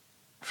they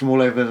from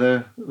all over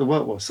the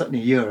world, well, certainly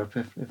Europe,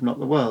 if not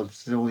the world,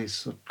 all these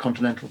sort of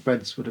continental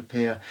breads would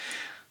appear.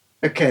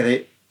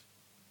 Okay,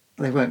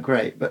 they weren't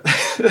great, but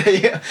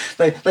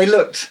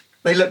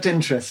they looked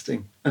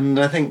interesting. And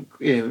I think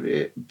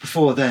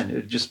before then it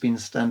had just been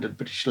standard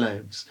British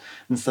loaves,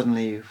 and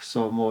suddenly you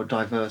saw a more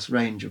diverse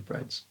range of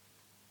breads.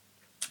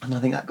 And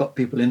I think that got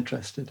people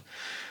interested.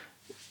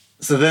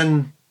 So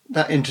then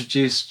that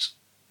introduced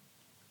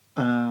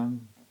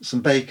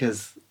some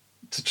bakers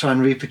to try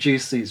and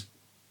reproduce these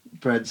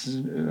breads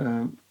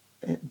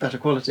better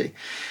quality.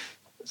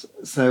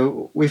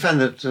 So we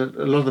found that a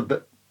lot of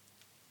the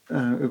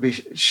it would be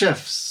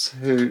chefs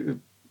who'd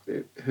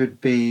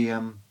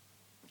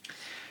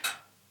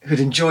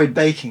enjoyed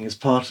baking as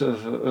part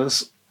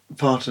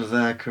of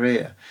their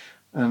career,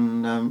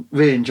 and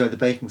really enjoyed the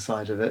baking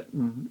side of it,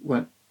 and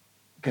weren't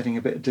getting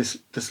a bit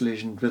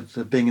disillusioned with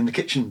the being in the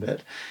kitchen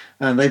bit,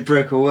 and they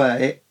broke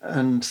away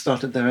and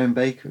started their own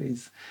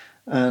bakeries,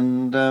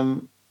 and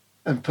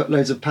put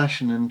loads of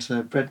passion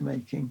into bread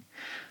making,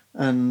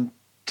 and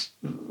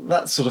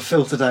that sort of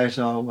filtered out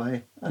our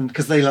way. And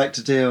because they like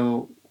to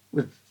deal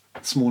with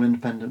small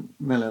independent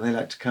miller, they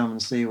like to come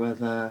and see where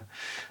their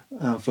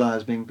flour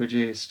is being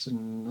produced,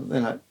 and they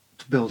like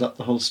to build up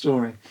the whole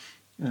story.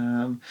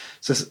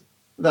 So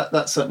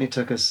that certainly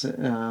took us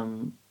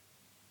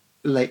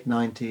late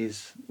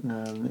 90s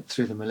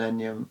through the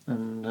millennium,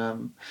 and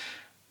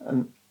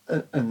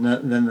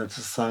then the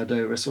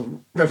sourdough sort of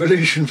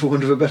revolution, for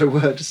want of a better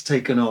word, has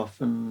taken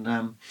off, and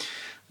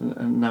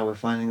now we're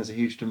finding there's a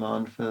huge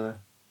demand for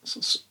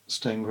sort of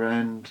stone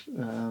ground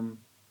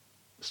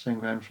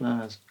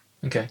flours.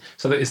 Okay,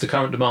 so is the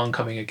current demand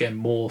coming again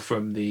more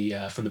from the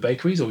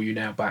bakeries, or are you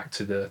now back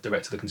to the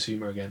direct to the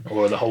consumer again,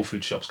 or are the whole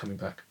food shops coming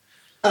back?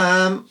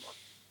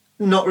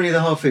 Not really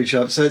the whole food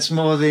shop. So it's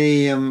more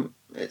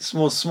it's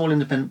more small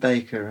independent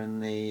baker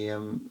and the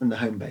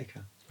home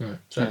baker. Right.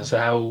 So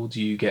how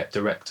do you get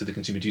direct to the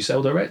consumer? Do you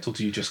sell direct, or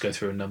do you just go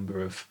through a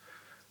number of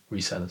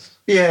resellers?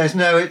 Yes,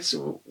 no. It's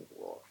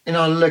in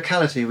our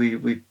locality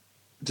we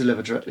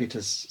deliver directly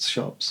to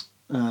shops,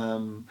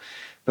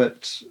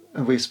 but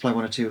we supply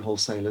one or two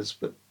wholesalers.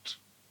 But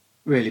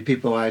really,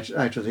 people out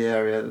of the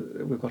area,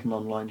 we've got an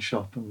online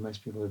shop, and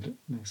most people will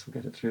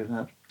get it through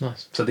that.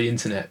 Nice. So the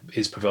internet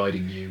is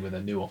providing you with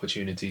a new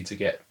opportunity to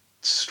get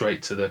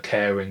straight to the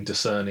caring,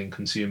 discerning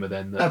consumer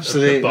then that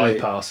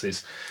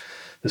bypasses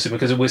the super,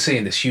 because we're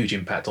seeing this huge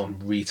impact on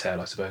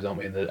retail, I suppose, aren't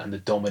we, and the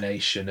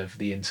domination of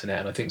the internet.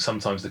 And I think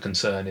sometimes the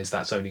concern is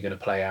that's only going to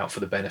play out for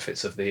the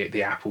benefits of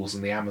the Apples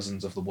and the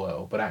Amazons of the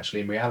world. But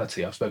actually, in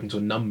reality, I've spoken to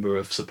a number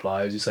of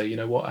suppliers who say, you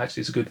know what,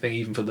 actually it's a good thing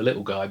even for the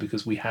little guy,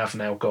 because we have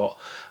now got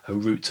a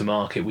route to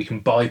market. We can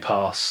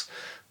bypass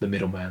the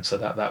middleman. So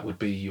that would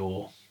be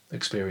your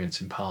experience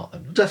in part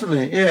then.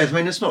 Definitely, yeah. I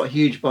mean, it's not a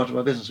huge part of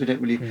our business. We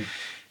don't really...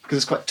 Because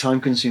it's quite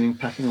time-consuming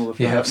packing all the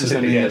flour. Yeah,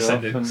 absolutely.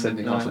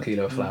 Sending half a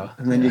kilo of flour.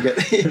 And then you get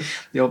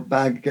the odd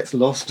bag gets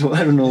lost or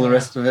whatever, and all the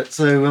rest of it.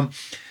 So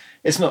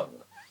it's not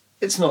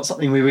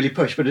something we really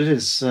push, but it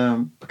is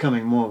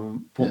becoming more of an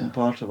important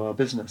part of our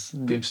business.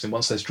 It'd be interesting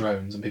once there's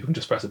drones and people can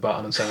just press a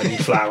button and say I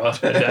need flour,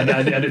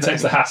 and it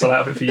takes the hassle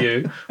out of it for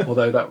you.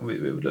 Although it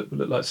would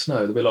look like snow.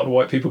 There'll be a lot of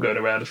white people going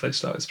around if they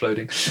start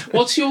exploding.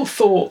 What's your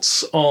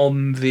thoughts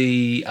on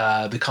the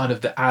kind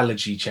of the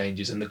allergy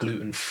changes and the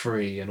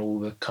gluten-free and all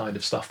the kind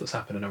of stuff that's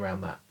happening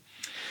around that?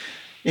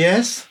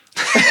 Yes.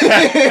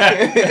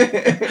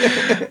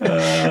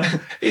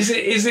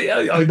 Is it?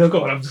 Oh no,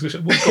 go on. I'm just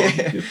going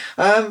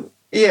to.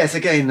 Yes,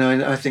 again,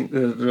 I think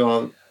there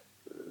are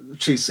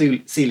true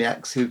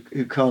celiacs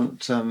who can't,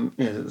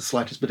 the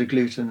slightest bit of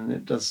gluten, and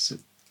it does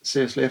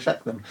seriously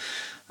affect them.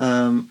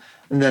 And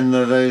then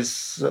there are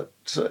those that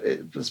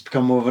it has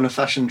become more of a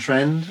fashion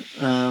trend.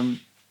 And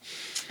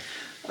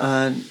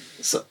then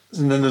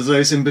there's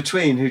those in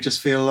between who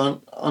just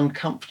feel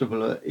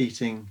uncomfortable at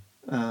eating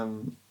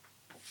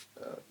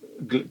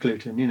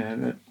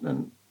gluten,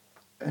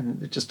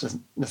 and it just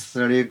doesn't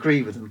necessarily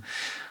agree with them.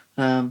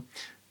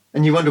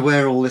 And you wonder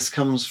where all this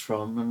comes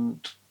from,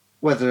 and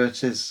whether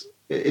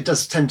it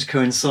does tend to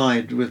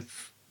coincide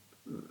with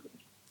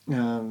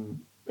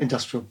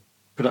industrial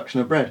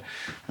production of bread.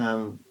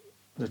 The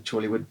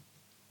Chorleywood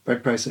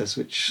bread process,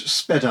 which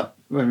sped up,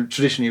 when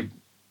traditionally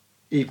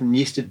even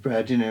yeasted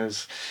bread,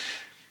 was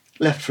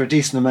left for a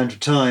decent amount of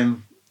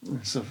time,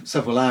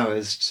 several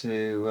hours,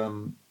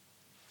 to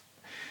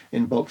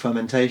in bulk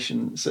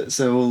fermentation,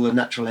 so all the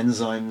natural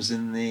enzymes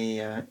in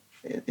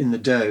the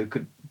dough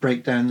could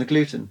break down the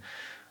gluten.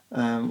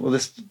 Well,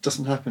 this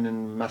doesn't happen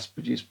in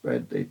mass-produced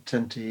bread. They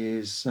tend to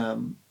use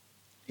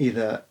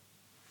either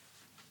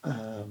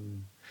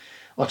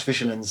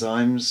artificial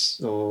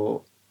enzymes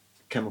or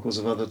chemicals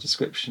of other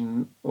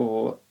description,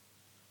 or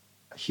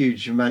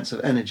huge amounts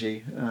of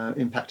energy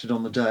impacted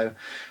on the dough,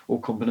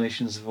 or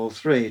combinations of all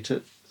three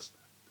to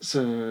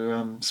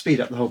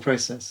speed up the whole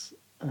process.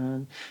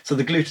 So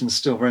the gluten's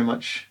still very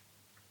much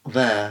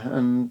there,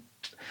 and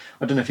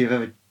I don't know if you've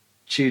ever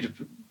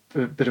chewed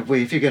a bit of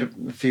wheat. If you get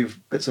a few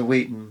bits of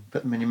wheat and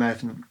put them in your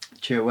mouth and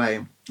chew away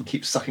and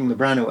keep sucking the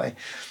bran away,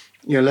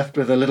 you're left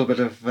with a little bit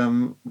of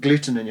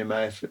gluten in your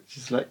mouth, which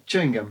is like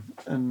chewing gum,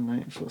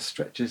 and it sort of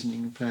stretches and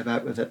you can play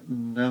about with it.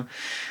 And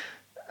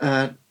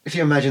if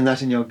you imagine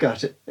that in your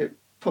gut, it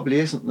probably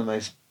isn't the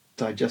most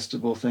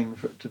digestible thing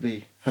for it to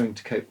be having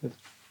to cope with.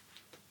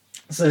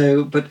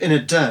 So, but in a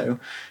dough,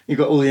 you've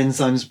got all the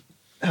enzymes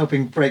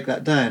helping break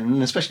that down,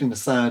 and especially in the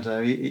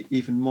sourdough,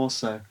 even more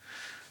so.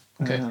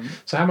 Okay.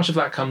 So how much of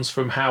that comes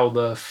from how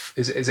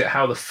is it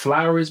how the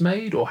flour is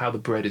made, or how the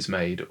bread is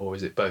made, or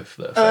is it both?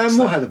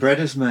 More how the bread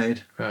is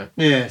made. Right.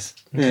 Yes.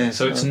 Okay. Yes.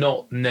 So it's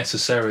not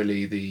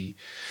necessarily the,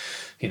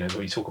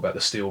 when you talk about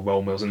the steel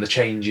roll mills and the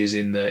changes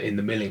in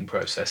the milling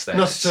process there.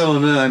 Not at all.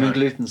 No. I mean, right.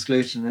 Gluten's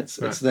gluten. It's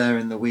there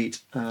in the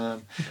wheat. I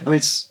mean,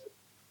 it's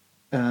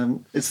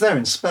there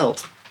in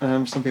spelt.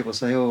 Some people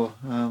say,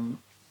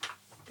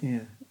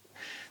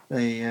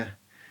 they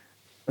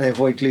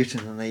avoid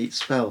gluten and they eat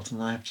spelt,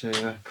 and I have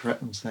to correct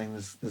them, saying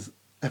there's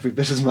every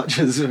bit as much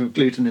as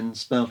gluten in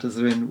spelt as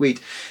there in wheat,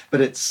 but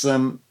it's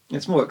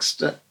more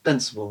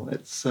extensible.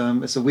 It's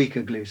a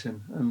weaker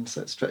gluten, and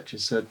so it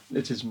stretches, so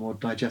it is more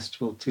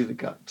digestible to the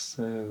gut.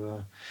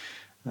 So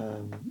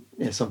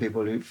some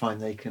people who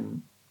find they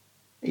can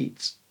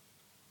eat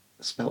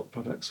spelt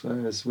products,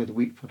 whereas with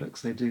wheat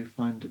products they do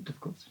find it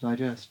difficult to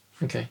digest.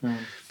 Okay,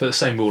 but the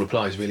same rule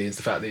applies really. Is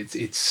the fact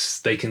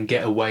that they can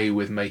get away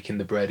with making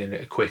the bread in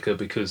it quicker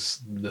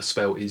because the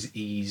spelt is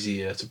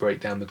easier to break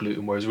down the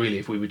gluten. Whereas really,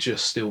 if we were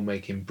just still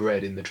making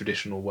bread in the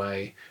traditional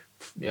way,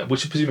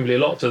 which presumably a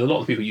lot of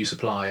the people you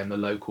supply and the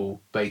local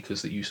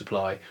bakers that you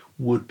supply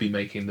would be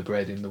making the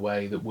bread in the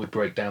way that would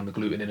break down the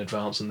gluten in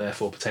advance, and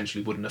therefore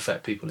potentially wouldn't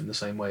affect people in the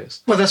same way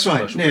as. Well, that's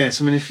right. Yes,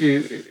 I mean, if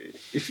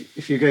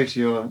you go to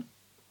your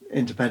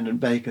independent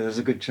baker, there's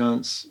a good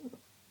chance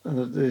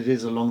that it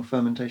is a long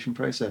fermentation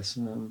process.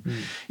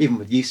 Even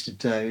with yeasted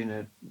dough,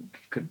 it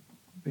could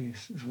be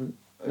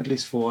at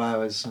least 4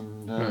 hours,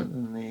 and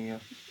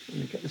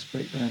you get this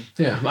breakdown.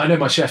 Yeah, I know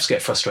my chefs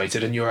get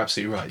frustrated, and you're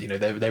absolutely right.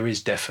 There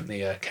is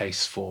definitely a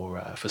case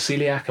for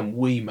celiac, and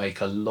we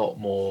make a lot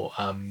more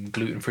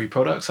gluten-free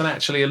products. And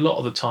actually, a lot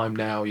of the time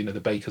now, the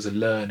bakers are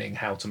learning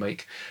how to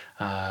make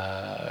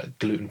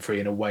gluten-free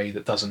in a way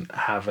that doesn't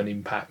have an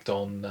impact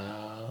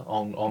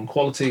on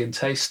quality and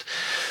taste.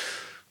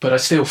 But I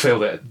still feel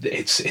that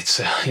it's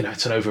an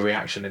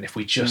overreaction, and if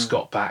we just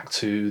got back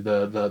to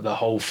the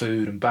whole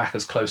food and back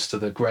as close to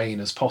the grain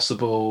as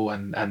possible,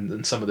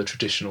 and some of the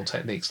traditional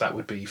techniques, that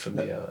would be for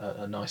me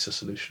a nicer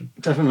solution.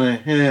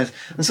 Definitely, yes,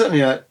 and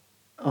certainly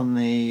on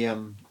the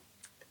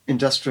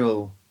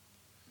industrially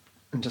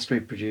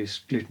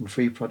produced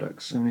gluten-free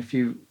products. I mean, if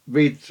you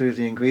read through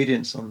the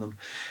ingredients on them,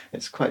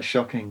 it's quite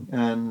shocking,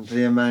 and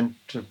the amount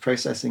of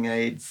processing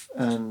aids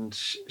and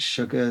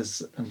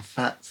sugars and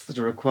fats that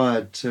are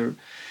required to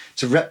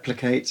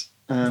replicate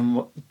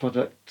what the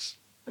product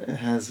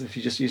has if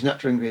you just use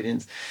natural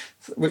ingredients,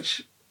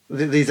 which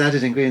these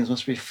added ingredients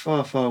must be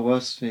far, far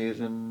worse for you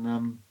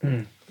than.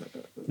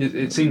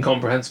 It's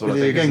incomprehensible.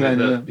 I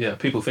think.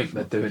 People think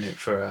they're doing it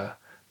for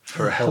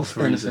a health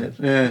reason.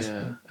 Yes.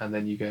 Yeah, and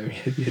then you go,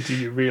 do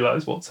you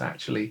realise what's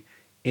actually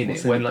in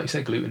it? When, like you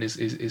said, gluten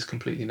is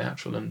completely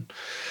natural and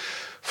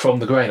from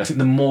the grain. I think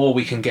the more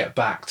we can get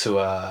back to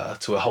a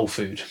whole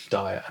food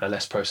diet and a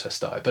less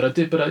processed diet. But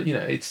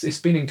it's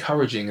been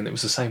encouraging, and it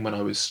was the same when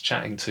I was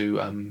chatting to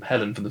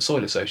Helen from the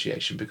Soil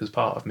Association, because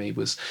part of me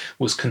was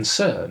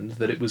concerned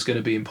that it was going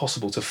to be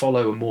impossible to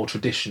follow a more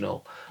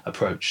traditional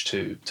approach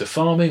to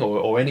farming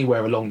or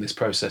anywhere along this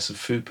process of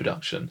food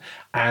production,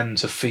 and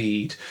to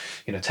feed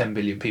 10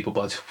 billion people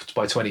by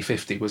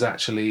 2050 was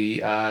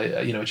actually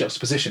a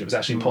juxtaposition. It was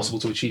actually impossible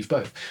to achieve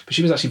both. But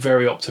she was actually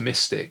very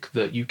optimistic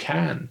that you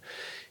can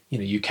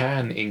you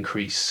can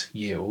increase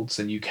yields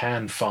and you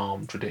can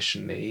farm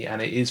traditionally,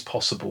 and it is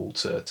possible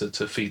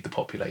to feed the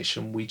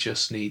population. We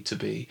just need to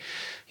be,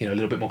 a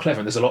little bit more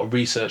clever. And there's a lot of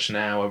research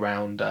now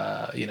around,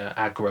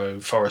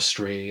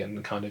 agroforestry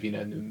and kind of,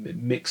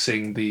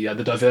 mixing the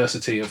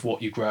diversity of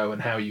what you grow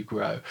and how you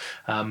grow.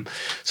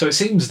 So it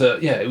seems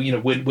that,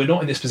 we're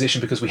not in this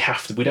position because we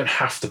don't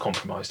have to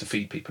compromise to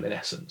feed people. In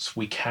essence,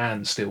 we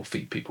can still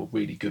feed people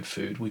really good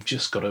food. We've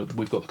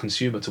got the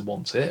consumer to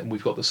want it, and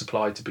we've got the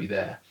supply to be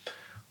there.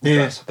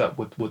 Yes.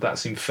 Would that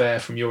seem fair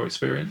from your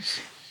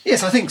experience?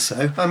 Yes, I think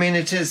so. I mean,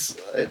 it is.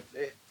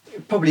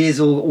 It probably is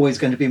always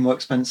going to be more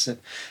expensive.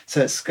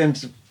 So it's going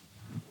to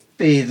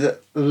be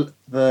that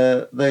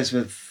those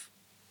with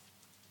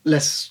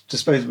less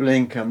disposable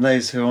income,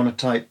 those who are on a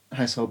tight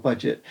household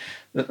budget,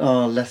 that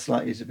are less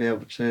likely to be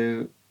able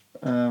to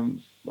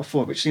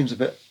afford, which seems a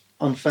bit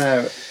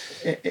unfair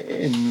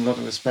in a lot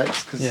of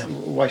respects. Because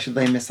why should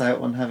they miss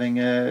out on having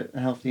a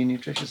healthy,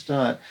 nutritious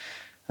diet?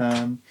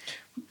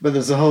 But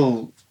there's a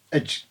whole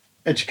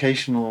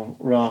educational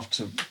raft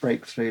to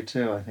break through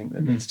too, I think,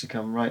 that needs to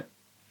come right.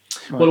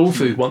 Well, all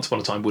food once upon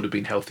a time would have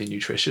been healthy and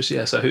nutritious,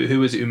 yeah. So who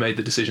was it who made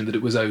the decision that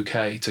it was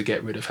okay to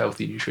get rid of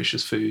healthy,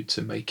 nutritious food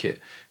to make it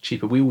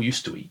cheaper? We all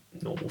used to eat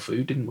normal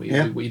food, didn't we?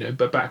 Yeah.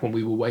 But back when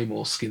we were way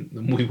more skint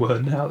than we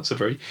were now, it's a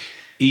very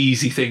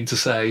easy thing to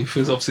say,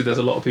 because obviously there's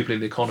a lot of people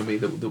in the economy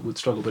that would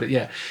struggle. But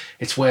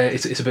it's where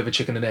it's a bit of a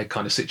chicken and egg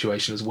kind of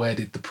situation, as where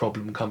did the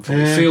problem come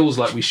from? It feels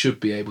like we should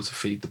be able to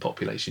feed the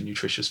population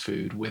nutritious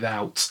food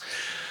without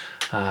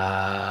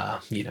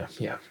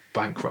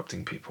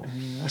bankrupting people.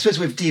 I suppose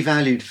we've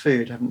devalued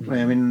food, haven't we?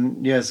 I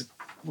mean, it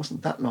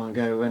wasn't that long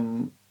ago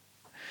when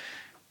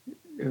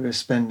we were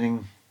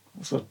spending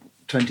sort of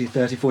 20,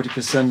 30,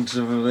 40%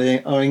 of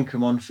our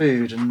income on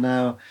food, and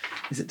now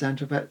is it down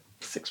to about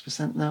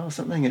 6% now or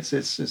something? It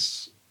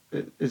has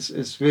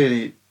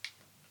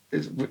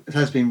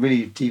been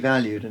really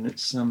devalued, and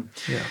it's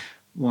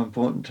more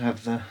important to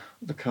have the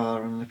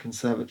car and the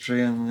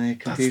conservatory and the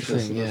computer.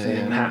 That's the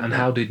thing, And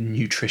how did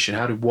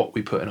what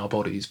we put in our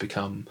bodies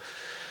become,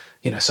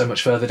 so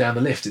much further down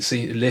the list? It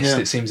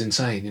seems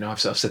insane. I've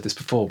said this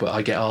before, but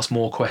I get asked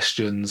more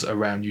questions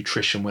around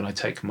nutrition when I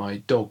take my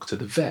dog to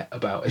the vet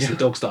about, is the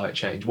dog's diet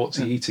changed? What's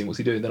he eating? What's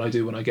he doing? Than I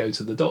do when I go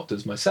to the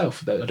doctors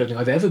myself. I don't think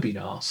I've ever been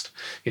asked,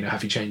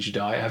 have you changed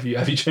your diet? Have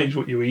you changed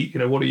what you eat?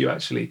 What are you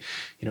actually,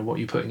 what are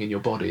you putting in your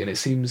body? And it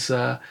seems,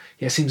 it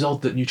seems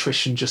odd that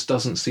nutrition just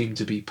doesn't seem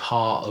to be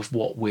part of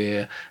what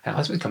we're.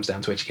 I suppose it comes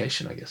down to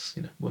education, I guess.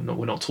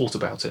 We're not taught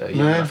about it at a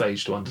young enough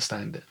age to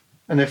understand it.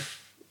 And if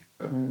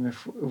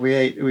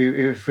we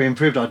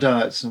improved our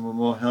diets and were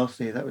more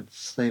healthy, that would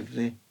save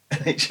the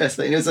NHS.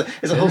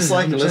 It's a whole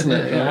cycle, isn't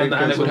it?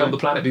 And it would help the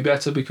planet be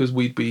better, because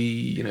we'd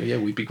be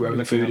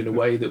growing food in a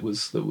way that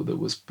was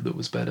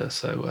better.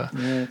 So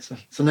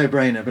it's a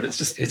no-brainer, but it's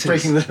just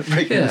breaking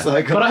the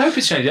cycle. But I hope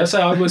it's changing.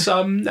 So I was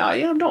I'm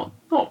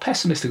not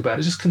pessimistic about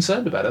it, just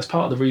concerned about it. That's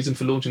part of the reason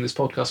for launching this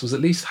podcast, was at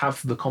least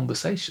have the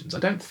conversations. I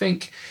don't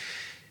think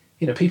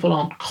people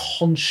aren't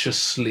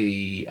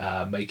consciously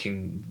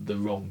making the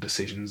wrong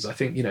decisions. I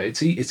think,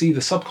 it's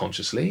either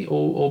subconsciously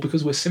or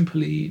because we're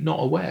simply not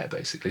aware,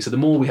 basically. So the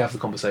more we have the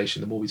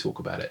conversation, the more we talk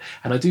about it.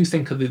 And I do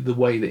think the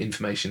way that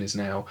information is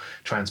now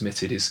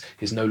transmitted is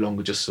no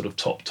longer just sort of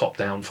top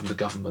down from the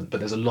government, but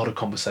there's a lot of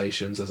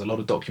conversations, there's a lot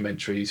of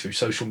documentaries through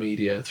social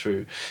media,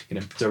 through,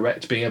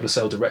 being able to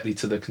sell directly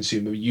to the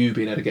consumer, you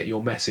being able to get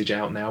your message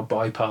out now,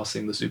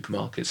 bypassing the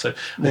supermarket. So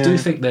I do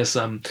think there's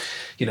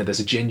there's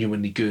a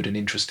genuinely good and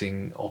interesting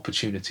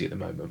opportunity at the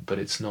moment, but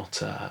it's not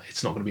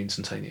going to be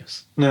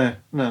instantaneous. No,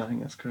 I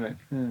think that's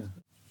correct. Yeah.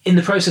 In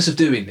the process of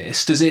doing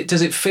this, does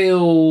it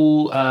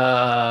feel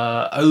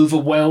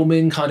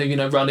overwhelming, kind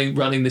of,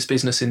 running this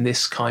business in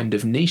this kind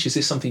of niche? Is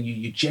this something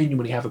you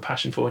genuinely have a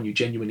passion for and you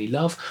genuinely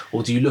love,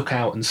 or do you look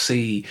out and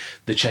see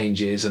the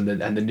changes and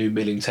the new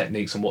milling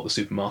techniques and what the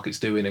supermarket's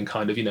doing and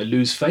kind of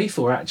lose faith,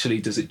 or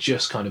actually does it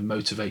just kind of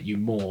motivate you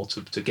more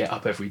to get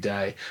up every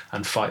day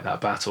and fight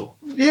that battle?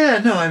 Yeah,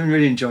 no, I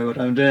really enjoy what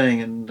I'm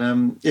doing,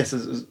 and yes,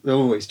 there are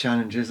always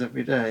challenges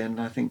every day,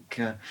 and I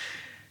think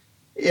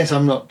yes,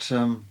 I'm not.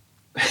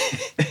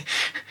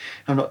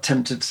 I'm not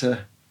tempted to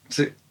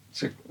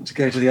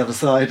go to the other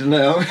side.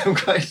 No, I'm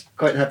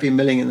quite happy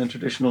milling in the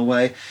traditional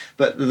way,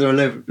 but there are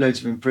loads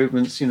of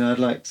improvements. I'd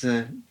like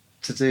to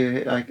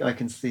do. I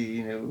can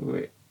see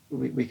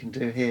we can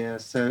do here.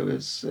 So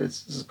it's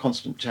a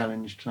constant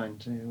challenge trying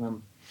to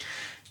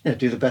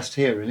do the best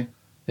here, really.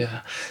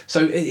 Yeah.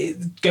 So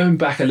going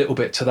back a little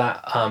bit to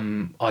that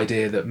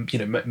idea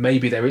that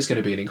maybe there is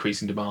going to be an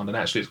increase in demand, and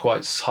actually it's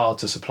quite hard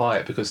to supply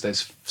it because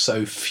there's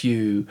so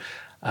few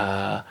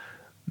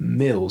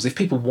mills, if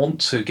people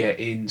want to get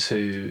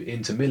into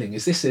milling,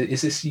 is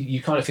this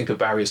you kind of think of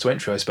barriers to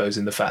entry, I suppose,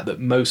 in the fact that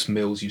most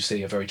mills you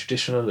see are very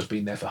traditional, have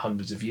been there for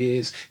hundreds of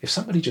years. If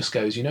somebody just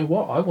goes, you know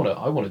what, I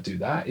want to do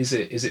that, is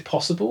it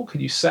possible?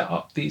 Can you set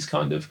up these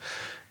kind of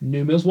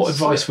new mills? What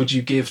advice would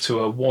you give to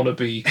a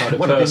wannabe kind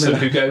of person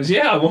who goes,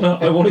 yeah, I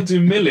want to do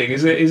milling?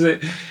 Is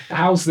it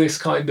how's this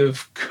kind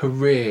of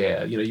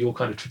career, your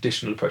kind of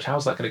traditional approach,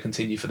 how's that going to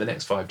continue for the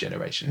next 5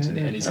 generations?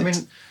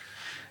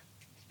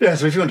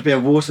 So if you want to be a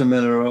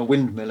watermiller or a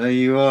windmiller,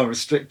 you are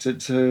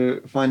restricted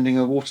to finding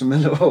a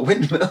watermiller or a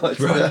windmill,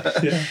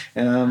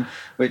 right.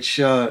 Which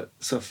are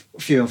sort of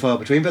few and far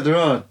between. But there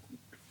are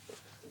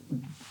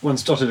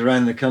ones dotted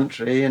around the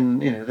country,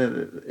 and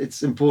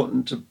it's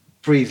important to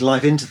breathe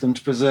life into them,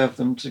 to preserve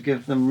them, to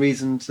give them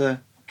reason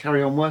to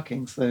carry on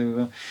working.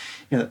 So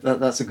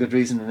that's a good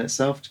reason in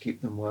itself to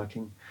keep them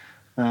working.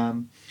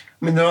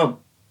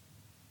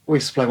 We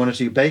supply 1 or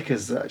 2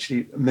 bakers that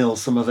actually mill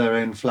some of their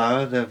own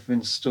flour. They've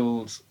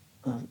installed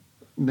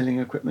milling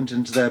equipment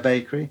into their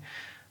bakery.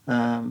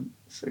 So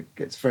it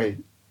gets very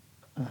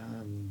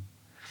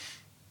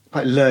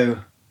quite low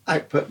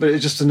output, but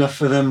it's just enough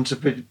for them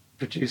to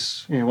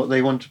produce what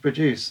they want to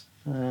produce.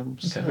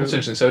 That's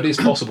interesting. So it is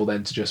possible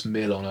then to just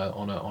mill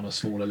on a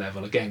smaller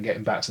level. Again,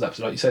 getting back to that,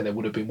 so like you say, there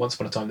would have been once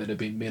upon a time there'd have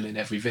been mill in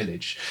every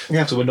village.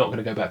 Yeah. So we're not going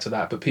to go back to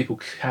that, but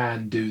people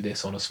can do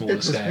this on a smaller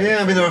scale.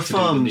 Yeah, there are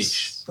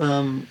farms.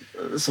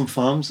 Some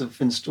farms have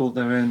installed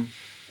their own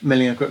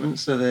milling equipment,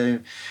 so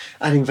they're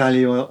adding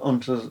value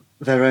onto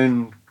their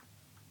own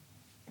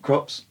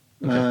crops.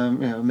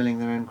 Okay. Milling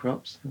their own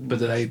crops. But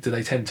do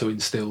they tend to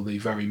instill the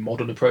very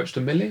modern approach to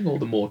milling, or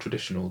the more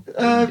traditional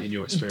in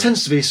your experience? It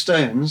tends to be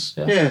stones.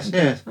 Yeah. Yes, okay.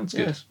 Yes. That's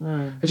good. Yes,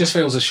 no. It just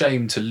feels a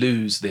shame to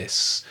lose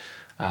this,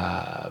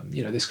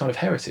 this kind of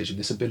heritage and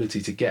this ability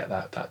to get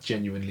that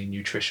genuinely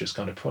nutritious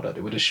kind of product.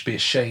 It would be a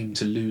shame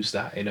to lose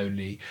that in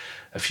only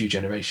a few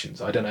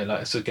generations. I don't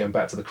know, so going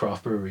back to the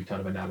craft brewery kind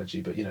of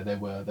analogy, but there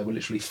were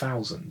literally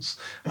thousands,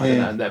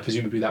 and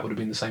presumably that would have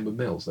been the same with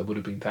mills. There would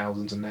have been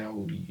thousands, and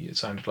now it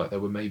sounded like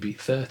there were maybe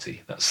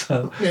 30. That's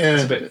a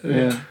bit.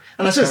 Yeah,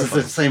 and I suppose it's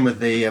the same with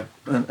the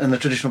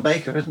traditional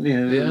baker, isn't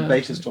it? The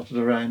bakers dotted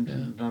around,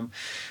 and,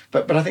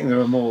 but I think there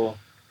are more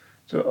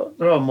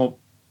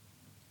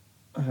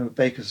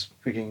bakers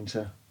beginning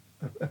to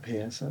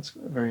appear, so that's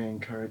very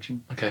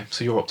encouraging. Okay,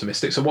 so you're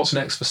optimistic. So what's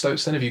next for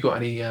Stoats then? Have you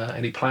got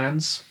any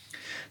plans?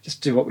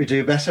 Just do what we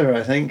do better,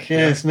 I think.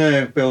 Yes,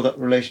 build up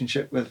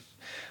relationship with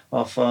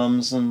our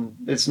farms, and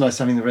it's nice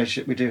having the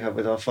relationship we do have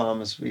with our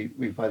farmers we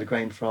buy the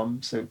grain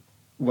from, so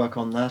work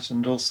on that,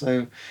 and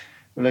also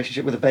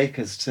relationship with the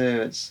bakers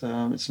too. It's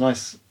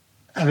nice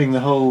having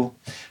the whole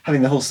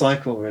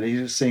cycle,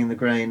 really, seeing the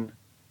grain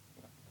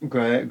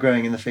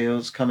growing in the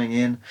fields, coming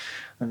in,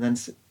 and then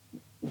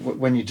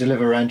when you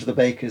deliver around to the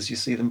bakers, you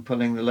see them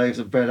pulling the loaves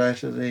of bread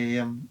out of the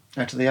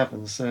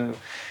oven. So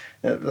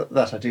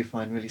that I do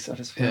find really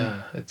satisfying.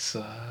 Yeah, it's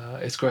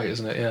great,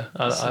 isn't it? Yeah,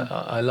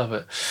 I love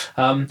it.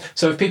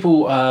 So if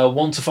people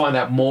want to find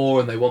out more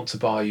and they want to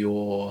buy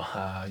your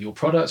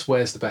products,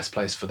 where's the best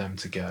place for them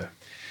to go?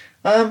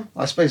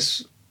 I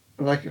suppose,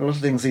 like a lot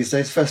of things these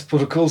days, first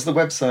port of call is the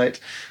website.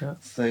 Yeah.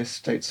 So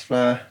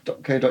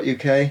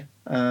stoatsflour.co.uk,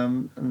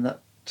 and that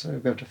we'll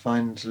be able to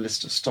find a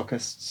list of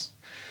stockists,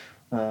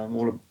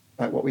 all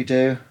about what we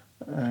do,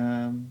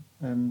 and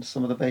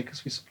some of the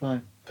bakers we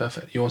supply.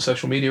 Perfect. You on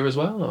social media as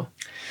well? Or?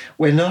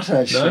 We're not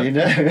actually,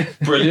 no.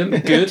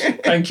 Brilliant. Good.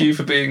 Thank you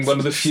for being one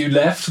of the few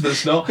left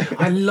that's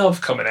not. I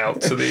love coming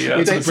out to the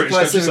British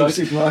countryside.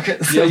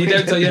 Supermarkets. Yeah, you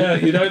don't. Yeah,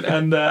 you don't,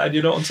 and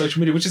you're not on social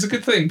media, which is a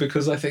good thing,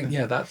 because I think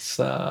that's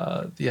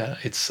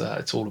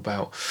it's all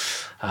about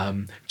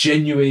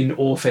genuine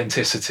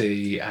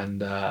authenticity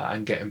and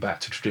getting back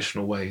to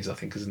traditional ways, I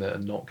think, isn't it?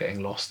 And not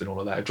getting lost in all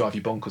of that. It'd drive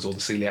you bonkers, all the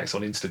celiacs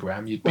on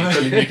Instagram. You'd be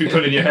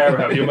pulling your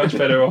hair out. You're much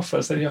better off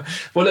first.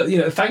 Well,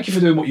 look, thank you for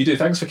doing what you do.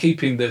 Thanks for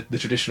keeping the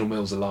traditional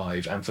mills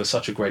alive, and for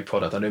such a great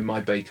product. I know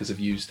my bakers have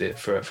used it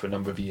for a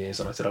number of years,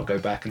 and I said I'll go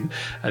back and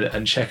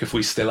check if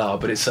we still are.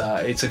 But it's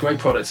a great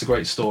product. It's a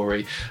great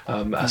story.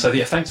 So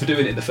thanks for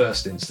doing it in the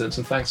first instance,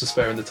 and thanks for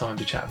sparing the time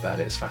to chat about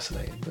it. It's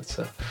fascinating. But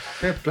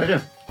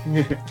pleasure.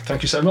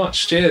 Thank you so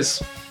much.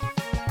 Cheers.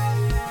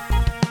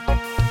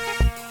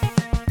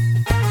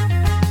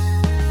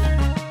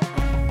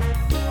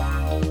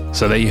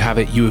 So there you have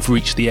it. You have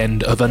reached the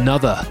end of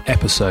another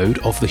episode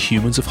of the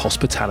Humans of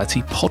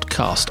Hospitality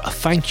podcast.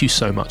 Thank you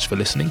so much for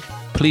listening.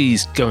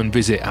 Please go and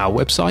visit our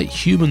website,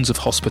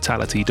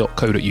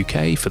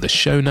 humansofhospitality.co.uk, for the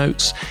show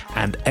notes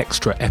and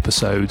extra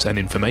episodes and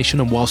information.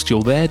 And whilst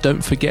you're there,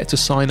 don't forget to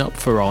sign up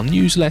for our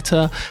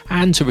newsletter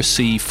and to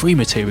receive free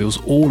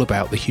materials all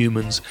about the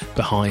humans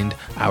behind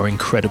our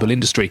incredible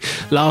industry.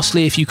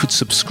 Lastly, if you could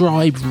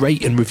subscribe,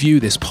 rate and review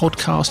this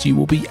podcast, you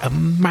will be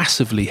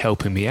massively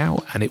helping me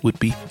out, and it would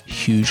be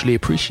hugely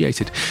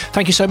appreciated.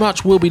 Thank you so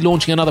much. We'll be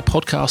launching another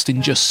podcast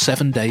in just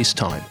 7 days'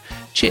 time.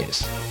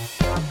 Cheers.